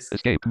 So I'm gonna hit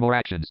escape. More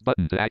actions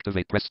button to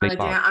activate, press space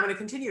bar. I'm gonna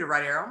continue to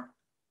right arrow,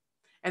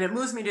 and it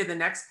moves me to the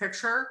next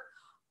picture.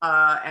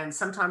 And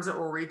sometimes it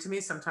will read to me,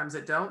 sometimes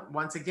it don't.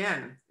 Once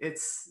again,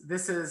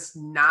 this is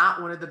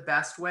not one of the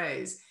best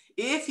ways.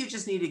 If you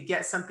just need to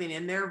get something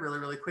in there really,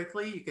 really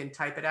quickly, you can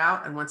type it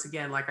out. And once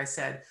again, like I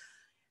said,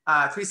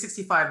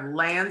 365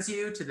 lands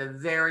you to the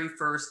very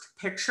first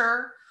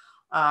picture.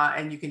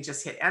 And you can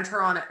just hit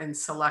enter on it and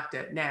select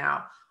it.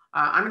 Now,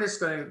 I'm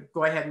just going to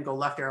go ahead and go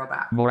left arrow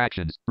back. More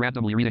actions.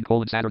 Randomly reading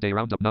Saturday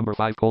roundup number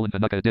 5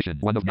 Hanukkah edition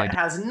 1 of 90. It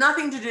has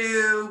nothing to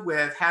do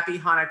with Happy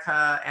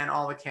Hanukkah and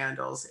all the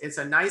candles. It's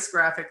a nice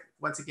graphic.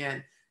 Once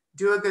again,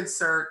 do a good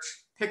search.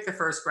 Pick the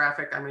first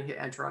graphic. I'm going to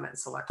hit enter on it and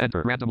select it.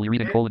 Enter. Randomly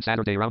reading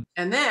Saturday round.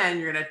 And then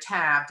you're going to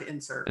tab to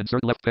insert.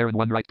 Insert left parent,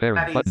 1 right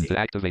parent button to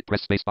activate,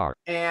 press space bar.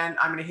 And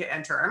I'm going to hit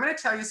enter. I'm going to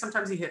tell you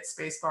sometimes you hit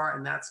space bar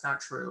and that's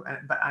not true.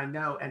 But I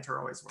know enter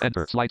always works.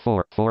 Enter. Slide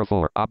 4 of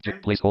 4.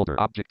 Object placeholder.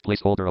 Object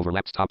placeholder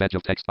overlaps top edge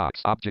of text box.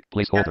 Object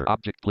placeholder.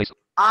 Object place.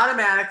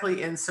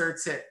 Automatically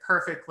inserts it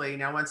perfectly.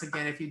 Now, once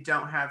again, if you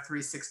don't have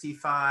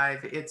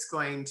 365, you're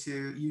going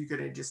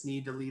to just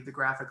need to leave the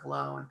graphic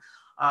alone.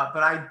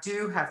 but I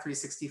do have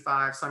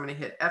 365, so I'm going to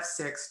hit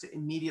F6 to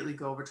immediately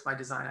go over to my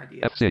design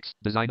idea. F6,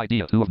 design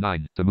idea, 2 of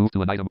 9. To move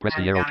to an item, press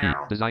And the arrow down key.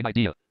 arrow. Design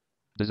idea.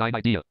 Design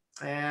idea.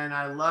 And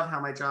I love how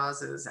my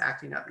JAWS is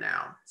acting up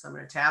now. So I'm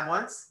going to tab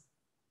once.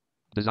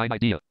 Design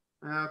idea.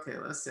 Okay,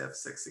 let's do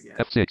F6 again.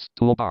 F6,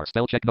 toolbar,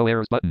 spell check, no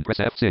errors button. Press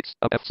F6,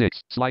 up F6,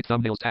 slide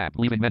thumbnails tab,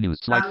 leaving menus,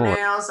 slide 4.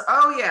 Thumbnails.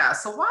 Oh yeah.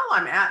 So while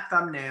I'm at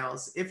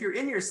thumbnails, if you're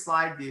in your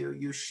slide view,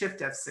 you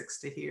shift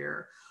F6 to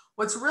here.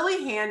 What's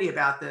really handy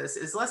about this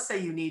is, let's say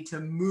you need to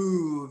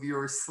move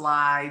your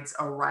slides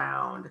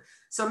around.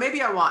 So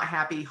maybe I want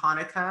Happy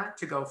Hanukkah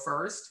to go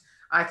first.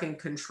 I can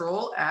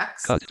Control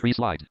X. Cut 3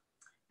 slide.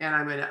 And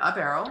I'm going to up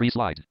arrow. 3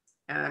 slide.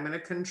 And I'm going to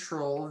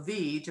Control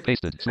V to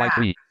pasted. Slide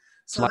 3.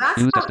 So that's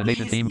use how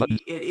destination theme button.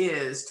 easy it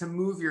is to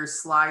move your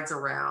slides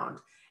around.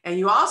 And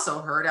you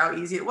also heard how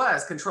easy it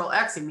was. Control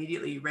X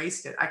immediately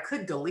erased it. I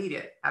could delete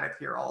it out of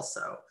here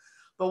also.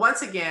 But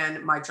once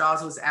again, my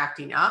JAWS was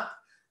acting up.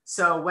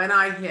 So when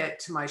I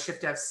hit my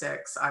Shift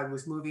F6, I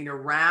was moving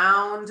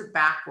around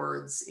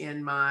backwards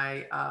in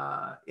my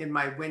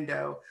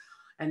window.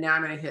 And now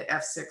I'm going to hit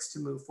F6 to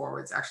move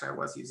forwards. Actually, I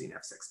was using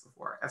F6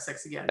 before.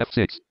 F6 again.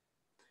 F6.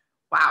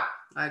 Wow.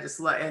 I just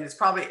love, and it's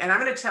probably, and I'm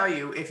going to tell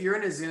you, if you're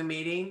in a Zoom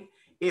meeting,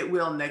 it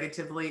will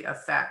negatively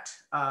affect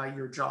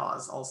your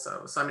JAWS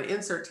also. So I'm going to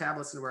insert tab,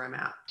 listen to where I'm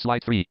at.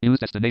 Slide 3, use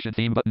destination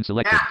theme button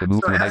selected. To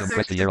move to an item,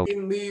 press the arrow.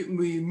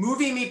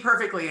 Moving me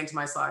perfectly into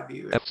my slide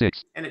view.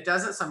 F6. And it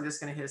doesn't, so I'm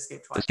just going to hit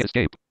escape twice.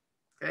 Escape.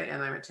 Okay,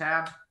 and I'm at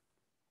tab.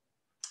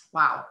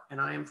 Wow,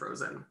 and I am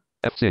frozen.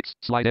 F6,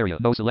 slide area,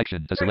 no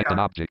selection. To select an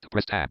object,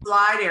 press tab.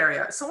 Slide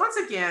area. So once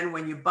again,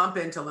 when you bump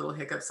into little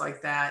hiccups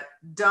like that,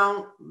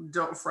 don't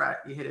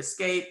fret. You hit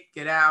escape,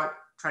 get out,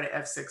 try to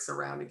F6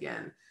 around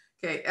again.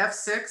 Okay,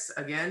 F6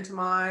 again to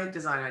my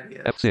design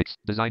idea. F6,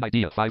 design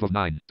idea, 5 of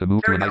 9. To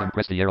move to an item,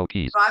 press the arrow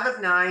keys. 5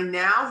 of 9.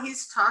 Now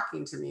he's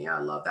talking to me. I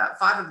love that.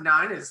 5 of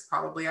 9 is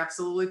probably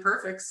absolutely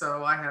perfect,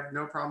 so I have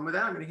no problem with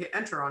that. I'm going to hit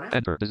enter on it.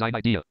 Enter, design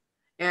idea.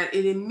 And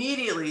it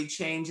immediately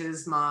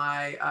changes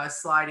my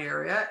slide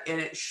area,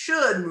 and it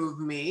should move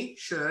me,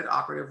 should,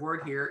 operative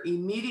word here,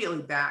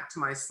 immediately back to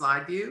my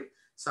slide view.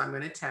 So I'm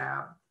going to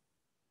tab.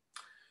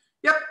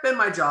 Yep, and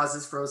my JAWS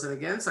is frozen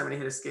again, so I'm going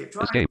to hit escape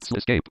twice.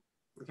 Escape.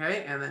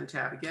 Okay, and then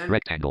tab again.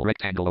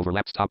 Rectangle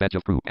overlaps top edge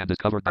of group and is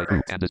covered by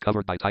group and is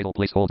covered by title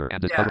placeholder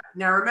and is covered.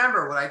 Now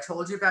remember what I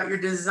told you about your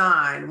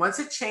design. Once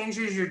it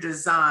changes your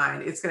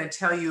design, it's going to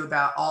tell you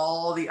about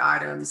all the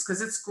items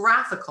because it's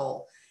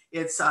graphical.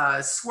 It's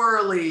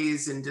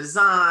swirlies and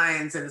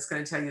designs, and it's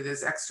going to tell you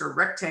there's extra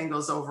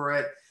rectangles over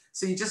it.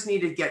 So you just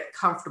need to get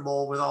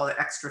comfortable with all the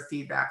extra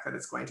feedback that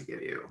it's going to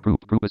give you.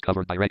 Group is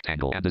covered by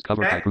rectangle and is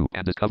covered by group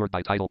and is covered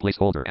by title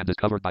placeholder and is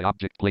covered by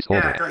object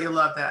placeholder. Yeah, don't you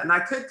love that? And I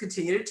could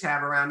continue to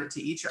tab around it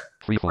to each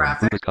freeform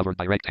graphic. Group is covered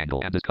by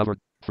rectangle and is covered.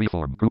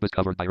 Freeform group is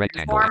covered by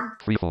rectangle.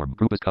 Freeform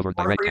group is covered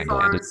by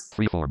rectangle and is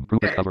freeform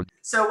group is covered.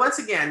 So once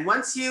again,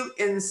 once you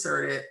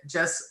insert it,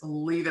 just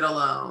leave it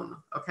alone,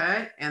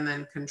 okay? And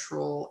then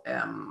Control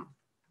M.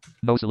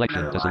 No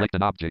selection to select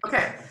an object.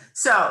 Okay,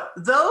 so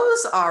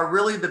those are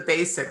really the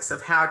basics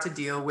of how to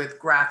deal with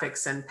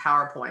graphics and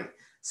PowerPoint.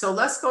 So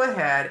let's go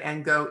ahead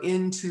and go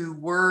into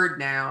Word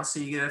now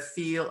so you get a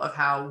feel of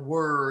how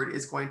Word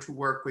is going to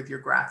work with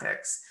your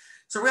graphics.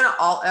 So we're going to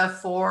Alt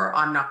F4.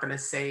 I'm not going to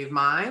save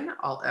mine.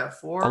 Alt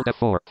F4. Alt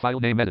F4. File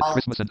name edit. Alt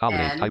Christmas and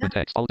holidays. Type in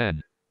text. Alt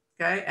N.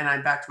 Okay, and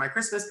I'm back to my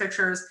Christmas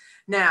pictures.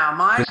 Now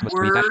my Christmas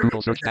Word Google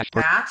is search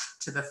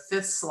attached to the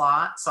 5th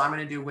slot. So I'm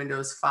going to do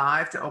Windows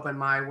 5 to open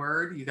my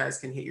Word. You guys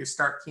can hit your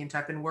Start key and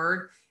type in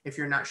Word if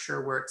you're not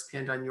sure where it's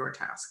pinned on your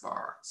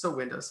taskbar. So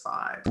Windows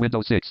 5.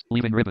 Windows 6.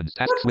 Leaving ribbons.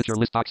 Task switcher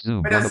list box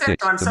zoom. Windows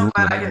 6. I'm so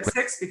glad I hit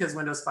 6 because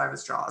Windows 5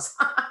 is JAWS.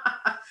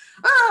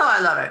 Oh, I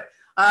love it.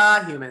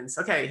 Humans.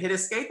 Okay, hit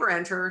escape or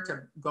enter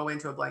to go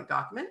into a blank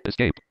document.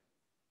 Escape.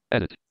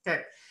 Edit.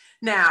 Okay.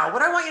 Now,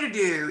 what I want you to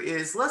do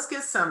is let's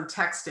get some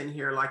text in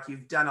here like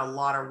you've done a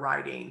lot of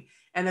writing.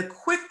 And a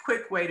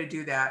quick way to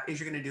do that is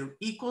you're going to do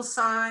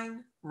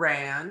 =,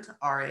 rand,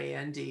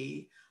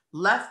 R-A-N-D,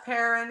 left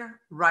paren,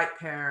 right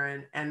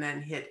paren, and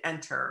then hit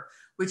enter,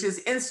 which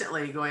is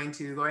instantly going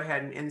to go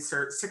ahead and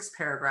insert 6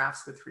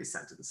 paragraphs with 3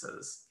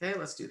 sentences. Okay,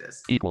 let's do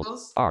this.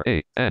 Equals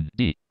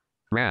R-A-N-D,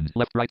 rand,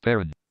 left, right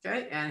paren.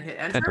 Okay, and hit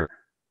enter.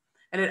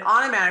 And it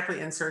automatically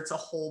inserts a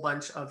whole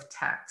bunch of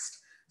text.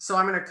 So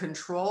I'm going to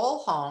Control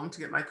Home to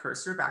get my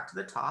cursor back to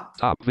the top.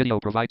 Top video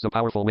provides a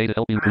powerful way to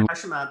help you I'm going to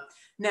push them up.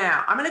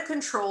 Now I'm going to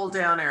Control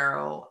down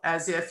arrow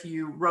as if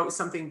you wrote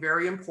something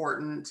very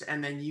important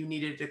and then you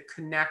needed to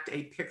connect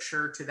a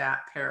picture to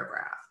that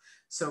paragraph.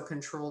 So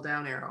Control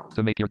down arrow.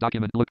 To make your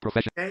document look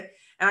professional. Okay,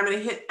 and I'm going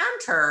to hit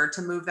enter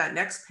to move that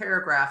next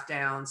paragraph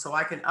down so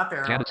I can up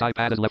arrow. Janet's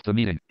iPad has left the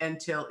meeting.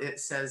 Until it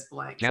says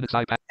blank. Janet's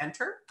iPad.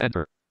 Enter.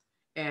 Enter.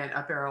 And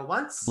up arrow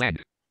once.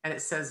 Blank. And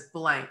it says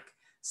blank.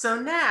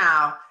 So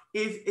now,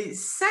 if it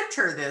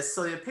center this,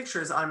 so the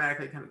picture is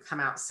automatically going to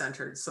come out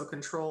centered. So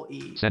Control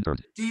E.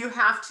 Centered. Do you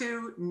have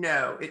to?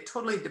 No, it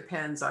totally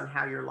depends on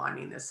how you're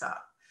lining this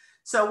up.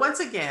 So once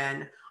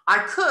again, I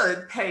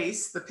could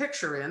paste the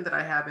picture in that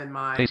I have in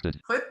my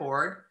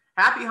clipboard,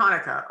 Happy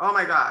Hanukkah. Oh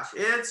my gosh,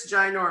 it's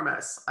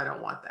ginormous. I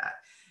don't want that.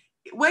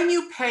 When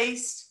you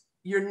paste,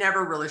 you're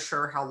never really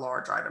sure how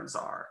large items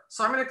are.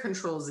 So I'm going to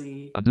Control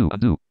Z.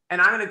 Undo.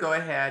 And I'm going to go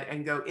ahead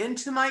and go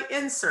into my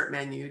insert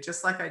menu,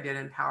 just like I did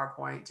in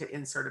PowerPoint, to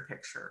insert a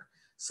picture.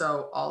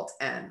 So Alt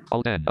N.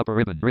 Alt N, upper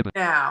ribbon.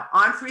 Now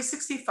on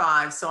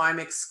 365, so I'm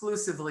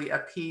exclusively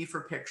a P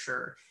for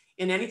picture.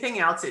 In anything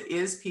else, it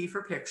is P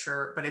for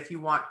picture. But if you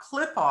want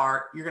clip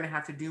art, you're going to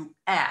have to do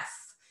F.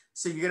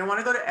 So you're going to want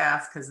to go to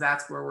F because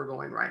that's where we're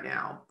going right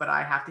now. But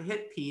I have to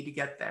hit P to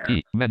get there.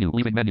 P, menu,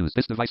 leaving menus,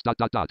 this device,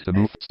 to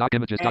move, stock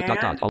images,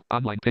 alt,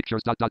 online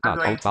pictures,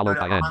 alt, followed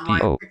by N,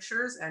 P, O.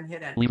 Pictures and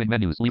hit Enter. Leaving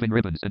menus, leaving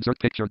ribbons, insert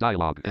picture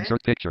dialog,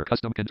 insert picture,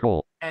 custom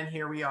control. And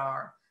here we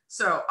are.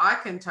 So I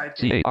can type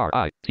in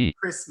C-A-R-I-T.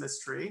 Christmas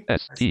tree.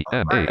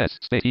 S-T-M-A-S,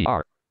 space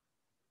E-R.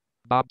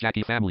 Bob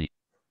Jackie family.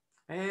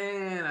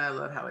 And I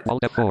love how it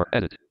Alt F4,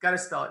 edit. Got to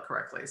spell it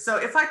correctly. So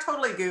if I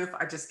totally goof,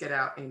 I just get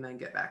out and then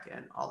get back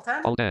in. Alt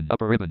N. Alt N,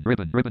 upper ribbon,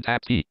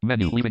 tab T,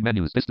 menu, leaving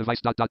menus, this device,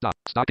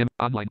 stock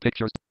online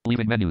pictures,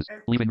 leaving menus,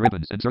 leaving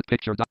ribbons, insert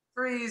picture,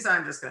 Trees,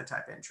 I'm just going to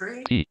type in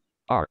tree.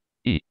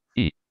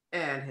 T-R-E-E.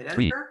 And hit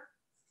Tree. enter.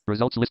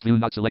 Results list view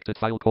not selected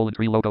file :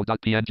 tree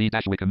logo.png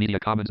dash Wikimedia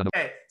Commons.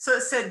 Okay, so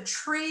it said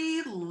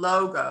tree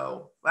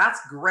logo. Well, that's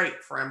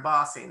great for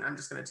embossing. I'm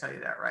just going to tell you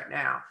that right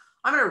now.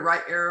 I'm going to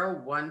right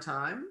arrow one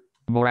time.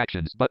 More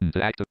actions button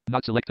to active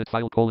not selected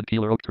file :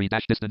 Keeler oak tree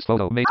dash distance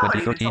photo May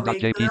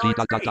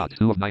 2013.jpg ...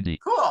 2 of 90.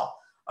 Cool.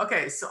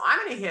 Okay, so I'm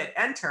going to hit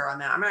enter on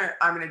that.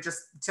 I'm going to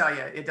just tell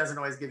you it doesn't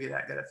always give you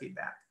that good of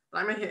feedback. But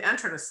I'm going to hit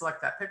enter to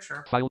select that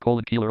picture. File :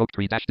 Keeler oak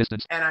tree dash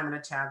distance. And I'm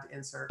going to tab to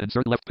insert.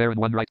 Insert left parent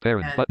one right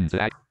parent And button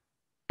to act.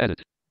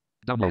 Edit.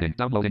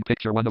 Downloading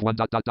picture 1 of 1 ...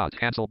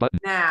 Cancel button.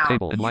 Now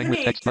Table in line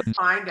with text buttons.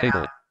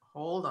 Table.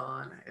 Hold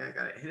on. I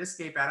got to hit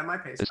escape out of my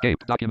paste.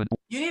 Escape document.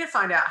 You need to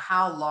find out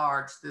how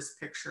large this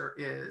picture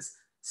is.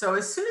 So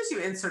as soon as you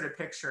insert a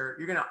picture,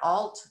 you're going to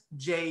Alt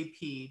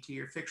JP to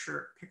your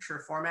picture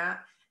format,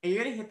 and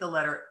you're going to hit the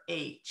letter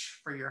H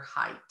for your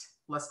height.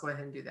 Let's go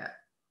ahead and do that.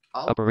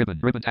 Alt upper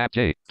ribbon tab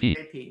J P.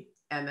 JP,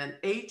 and then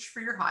H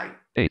for your height.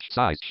 H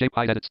size shape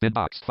height edit spin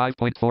box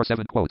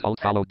 5.47 quote alt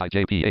followed by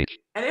JPH.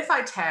 And if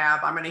I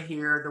tab, I'm going to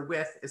hear the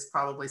width is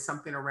probably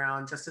something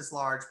around just as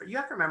large, but you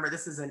have to remember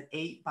this is an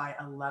 8 by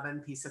 11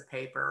 piece of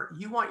paper.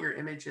 You want your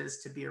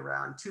images to be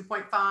around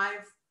 2.5,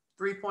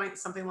 3 point,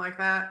 something like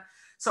that.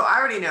 So I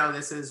already know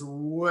this is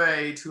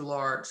way too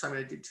large, so I'm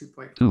going to do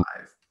 2.5.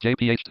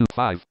 JPH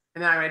 2.5.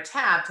 And then I'm going to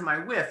tab to my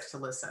width to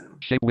listen.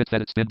 Shape width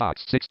edit spin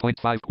box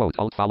 6.5 quote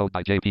alt followed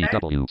by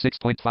JPW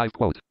 6.5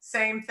 quote.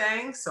 Same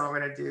thing, so I'm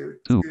going to do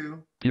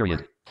 2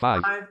 period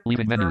 5.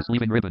 Leaving menus,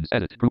 leaving ribbons,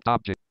 edit grouped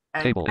object.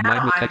 Table in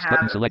line with text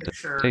button selected.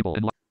 Table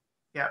in line.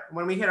 Yeah,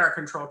 when we hit our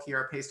control key,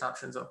 our paste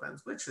options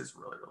opens, which is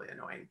really, really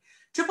annoying.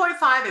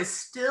 2.5 is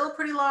still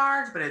pretty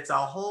large, but it's a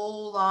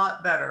whole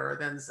lot better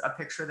than a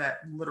picture that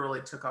literally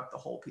took up the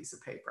whole piece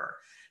of paper.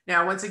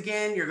 Now, once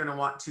again, you're going to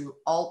want to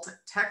alt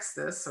text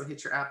this. So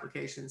hit your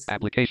applications.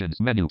 Applications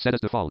menu set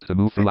as default to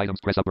move through items.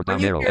 Press up or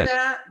down arrow. When you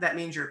hear that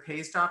means your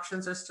paste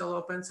options are still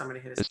open. So I'm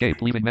going to hit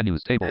escape. Leaving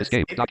menus. Table.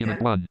 Escape. Document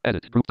again. 1.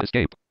 Edit. Group.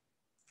 Escape.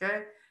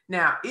 Okay.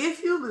 Now,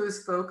 if you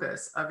lose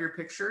focus of your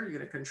picture, you're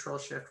going to Control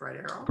Shift right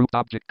arrow. Group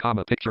object,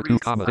 comma, picture 2,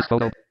 comma, this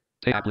photo.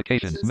 Take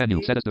applications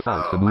menu set as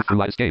default to move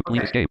through escape.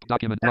 Leave escape.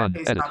 Document 1.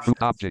 Edit. Group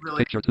object. Really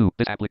picture 2.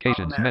 This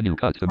applications menu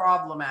cut.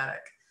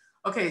 Problematic.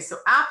 Okay, so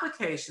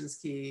applications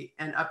key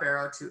and up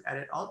arrow to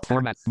edit alt text.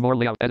 Format. More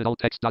layout. Edit alt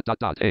text.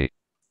 A.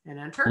 And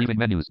enter. Leaving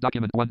menus.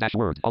 Document 1 dash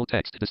word. Alt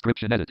text.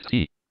 Description. Edit.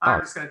 T.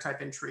 I'm just going to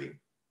type in tree.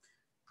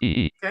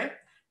 E. Okay.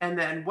 And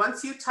then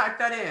once you type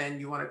that in,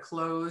 you want to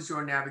close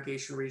your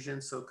navigation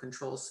region. So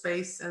Control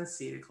Space and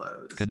C to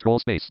close. Control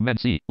Space,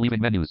 C.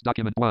 Leaving menus.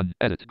 Document 1.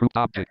 Edit. Grouped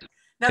object. Okay.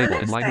 Now Table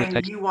the in line next with thing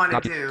text. you want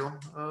to do,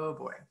 oh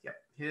boy, yep,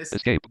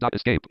 escape.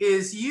 Escape.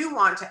 Is you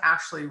want to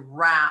actually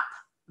wrap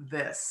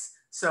this.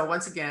 So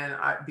once again,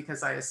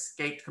 because I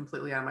escaped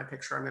completely out of my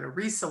picture, I'm going to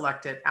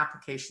reselect it,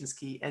 applications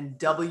key, and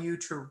W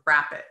to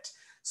wrap it.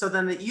 So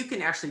then that you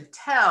can actually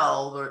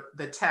tell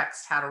the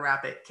text how to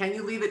wrap it. Can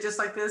you leave it just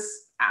like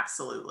this?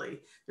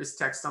 Absolutely. There's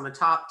text on the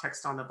top,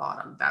 text on the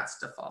bottom. That's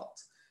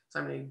default. So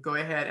I'm going to go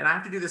ahead, and I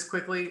have to do this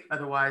quickly.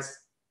 Otherwise,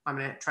 I'm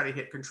going to try to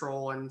hit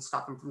Control and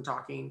stop him from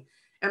talking.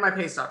 And my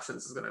paste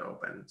options is going to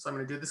open. So I'm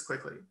going to do this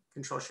quickly.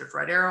 Control Shift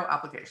right arrow,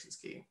 applications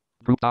key.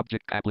 Grouped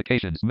object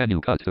applications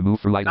menu cut to move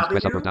through items.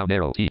 Press up or down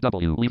arrow.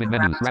 TW. Leaving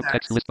menus. Wrap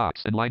text list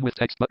box in line with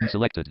text button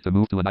selected to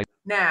move to an item.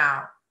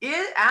 Now,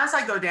 as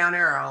I go down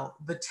arrow,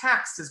 the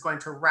text is going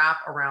to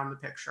wrap around the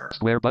picture.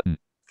 Square button.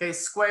 Okay,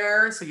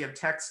 square. So you have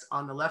text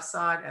on the left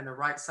side and the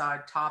right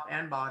side, top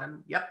and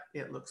bottom. Yep,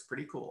 it looks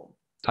pretty cool.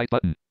 Tight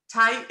button.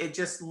 Tight, it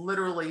just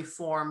literally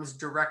forms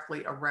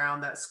directly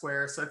around that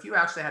square. So if you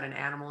actually had an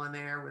animal in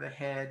there with a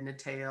head and a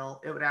tail,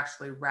 it would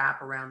actually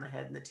wrap around the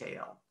head and the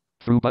tail.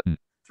 Through button.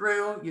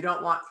 Through, you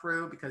don't want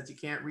through because you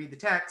can't read the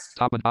text.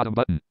 Top and bottom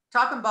button.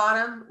 Top and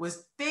bottom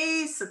was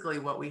basically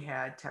what we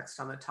had,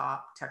 text on the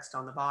top, text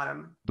on the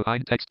bottom.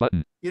 Behind text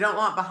button. You don't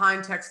want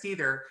behind text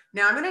either.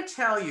 Now I'm going to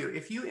tell you,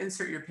 if you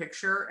insert your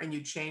picture and you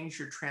change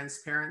your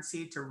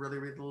transparency to really,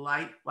 really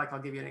light, like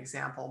I'll give you an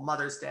example,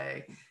 Mother's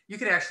Day, you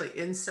could actually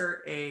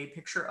insert a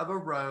picture of a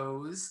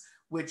rose,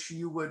 which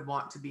you would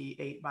want to be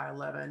 8 by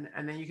 11.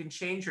 And then you can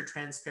change your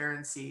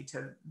transparency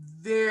to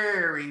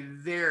very,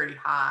 very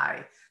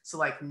high. So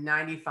like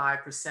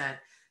 95%.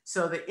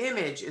 So the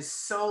image is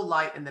so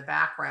light in the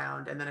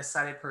background, and then a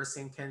sighted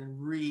person can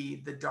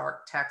read the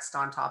dark text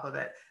on top of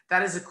it.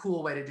 That is a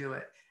cool way to do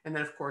it. And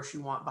then of course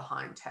you want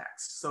behind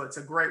text. So it's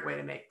a great way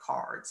to make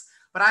cards.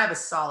 But I have a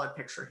solid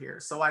picture here,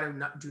 so I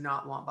do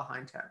not want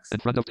behind text. In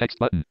front of text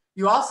button.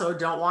 You also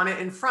don't want it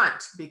in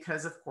front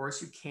because of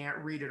course you can't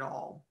read it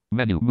all.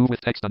 Menu, move with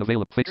text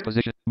unavailable, fixed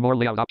position, more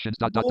layout options,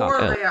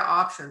 More layout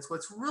options.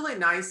 What's really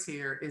nice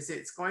here is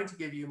it's going to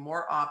give you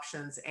more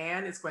options,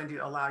 and it's going to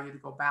allow you to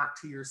go back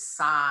to your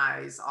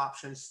size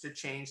options to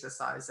change the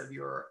size of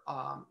your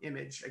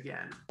image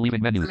again.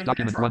 Leaving menus,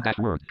 document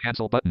 1-word,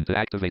 cancel button to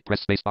activate, press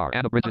space bar,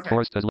 and a Bridget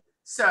Forrest has.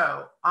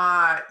 So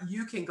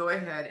you can go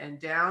ahead and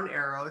down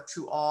arrow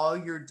to all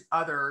your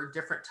other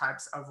different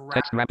types of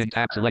wrapping. Text wrapping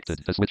tab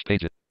selected to switch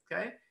pages.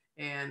 Okay.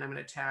 And I'm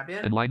going to tab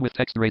in. In line with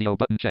text radio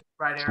button check.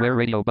 Right arrow. Square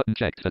radio button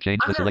checked. To change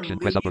the selection,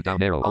 press up or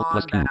down arrow. Alt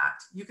plus Q.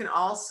 You can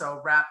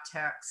also wrap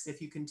text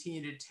if you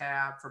continue to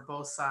tab for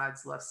both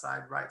sides, left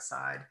side, right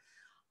side.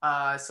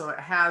 So it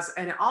has,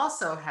 and it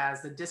also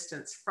has the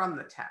distance from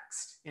the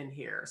text in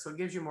here. So it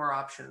gives you more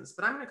options,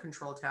 but I'm going to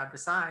control tab to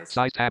size.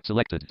 Size tab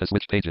selected to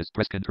switch pages,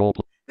 press control.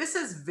 This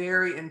is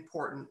very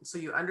important so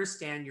you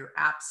understand your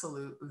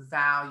absolute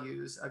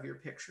values of your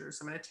picture.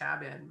 So I'm going to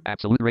tab in.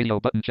 Absolute radio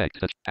button checked.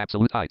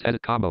 Absolute height,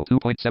 edit combo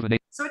 2.78.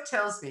 So it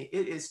tells me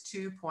it is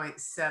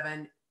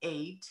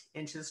 2.78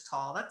 inches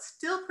tall. That's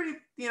still pretty,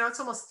 it's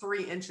almost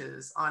 3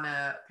 inches on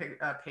a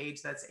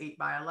page that's 8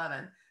 by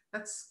 11.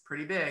 That's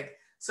pretty big.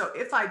 So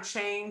if I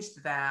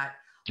changed that,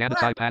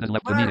 Janet's iPad has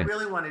left the what I meeting.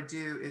 really want to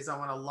do is I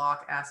want to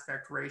lock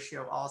aspect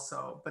ratio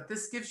also, but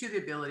this gives you the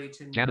ability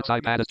to know Janet's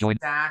iPad has joined.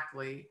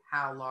 exactly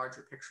how large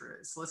your picture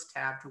is. So let's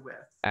tab to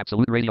width.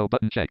 Absolute radio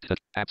button checked.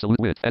 Absolute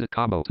width, edit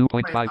combo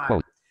 2.5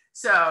 quote.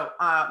 So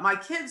my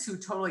kids who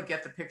totally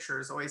get the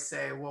pictures always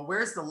say, well,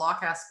 where's the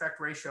lock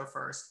aspect ratio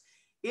first?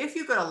 If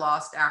you go to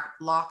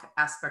lock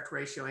aspect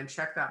ratio and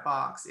check that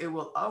box, it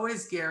will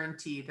always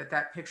guarantee that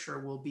that picture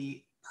will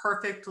be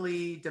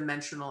perfectly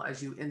dimensional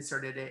as you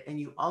inserted it, and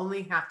you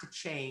only have to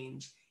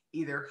change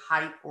either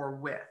height or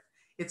width.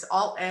 It's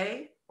Alt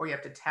A, or you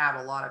have to tab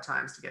a lot of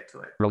times to get to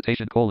it.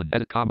 Rotation colon,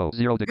 edit combo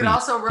 0 degrees. You can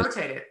also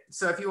rotate it.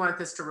 So if you want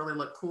this to really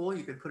look cool,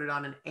 you could put it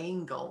on an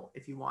angle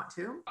if you want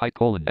to. Height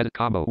colon, edit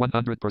combo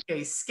 100%.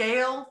 Okay,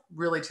 scale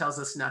really tells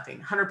us nothing.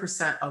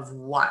 100% of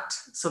what?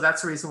 So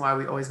that's the reason why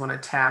we always want to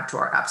tab to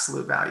our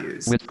absolute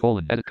values. Width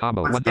colon, edit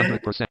combo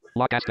 100%.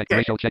 Lock aspect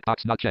ratio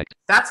checkbox not checked.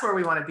 That's where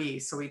we want to be,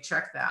 so we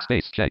check that.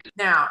 Space checked.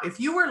 Now, if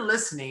you were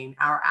listening,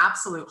 our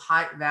absolute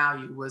height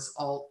value was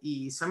Alt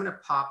E. So I'm going to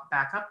pop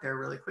back up there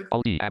really quickly.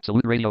 Alt E,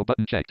 absolute radio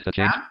button checked. To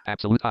change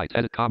absolute height,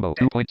 edit combo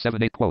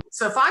 2.78 quote.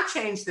 So if I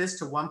change this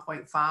to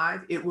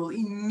 1.5, it will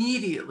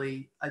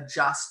immediately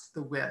adjust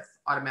the width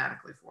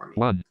automatically for me.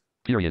 1,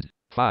 period,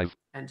 5.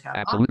 And tab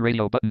absolute up.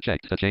 radio button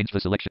checked. To change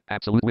the selection,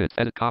 absolute width,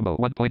 edit combo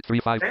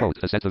 1.35 quote.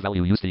 To set the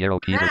value, use the arrow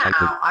keys or type.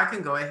 Now I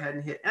can go ahead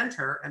and hit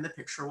enter, and the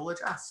picture will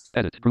adjust.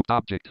 Edit group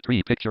object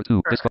 3 picture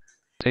 2 display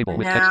table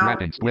with text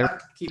wrapping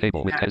square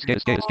table with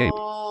escape.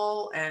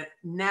 And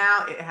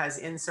now it has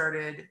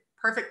inserted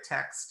perfect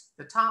text,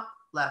 the top,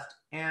 left,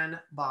 and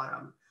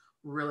bottom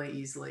really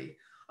easily.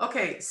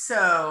 Okay,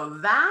 so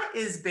that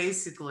is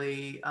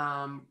basically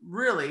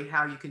really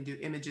how you can do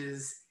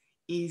images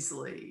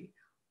easily.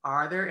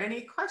 Are there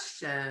any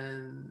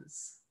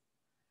questions?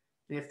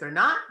 And if they're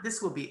not,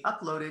 this will be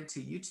uploaded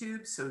to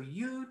YouTube so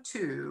you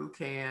too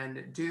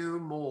can do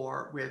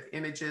more with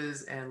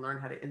images and learn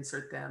how to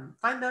insert them,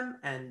 find them,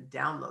 and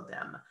download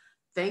them.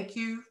 Thank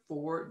you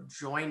for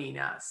joining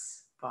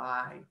us.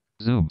 Bye.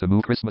 Zoom to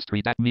move Christmas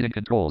tree. That meeting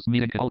controls.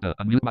 Meeting Alta.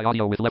 Unmute my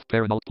audio with left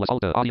parent Alt plus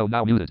Alta. Audio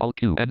now muted. Alt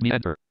Q. End me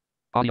enter.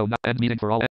 Audio not end meeting for all.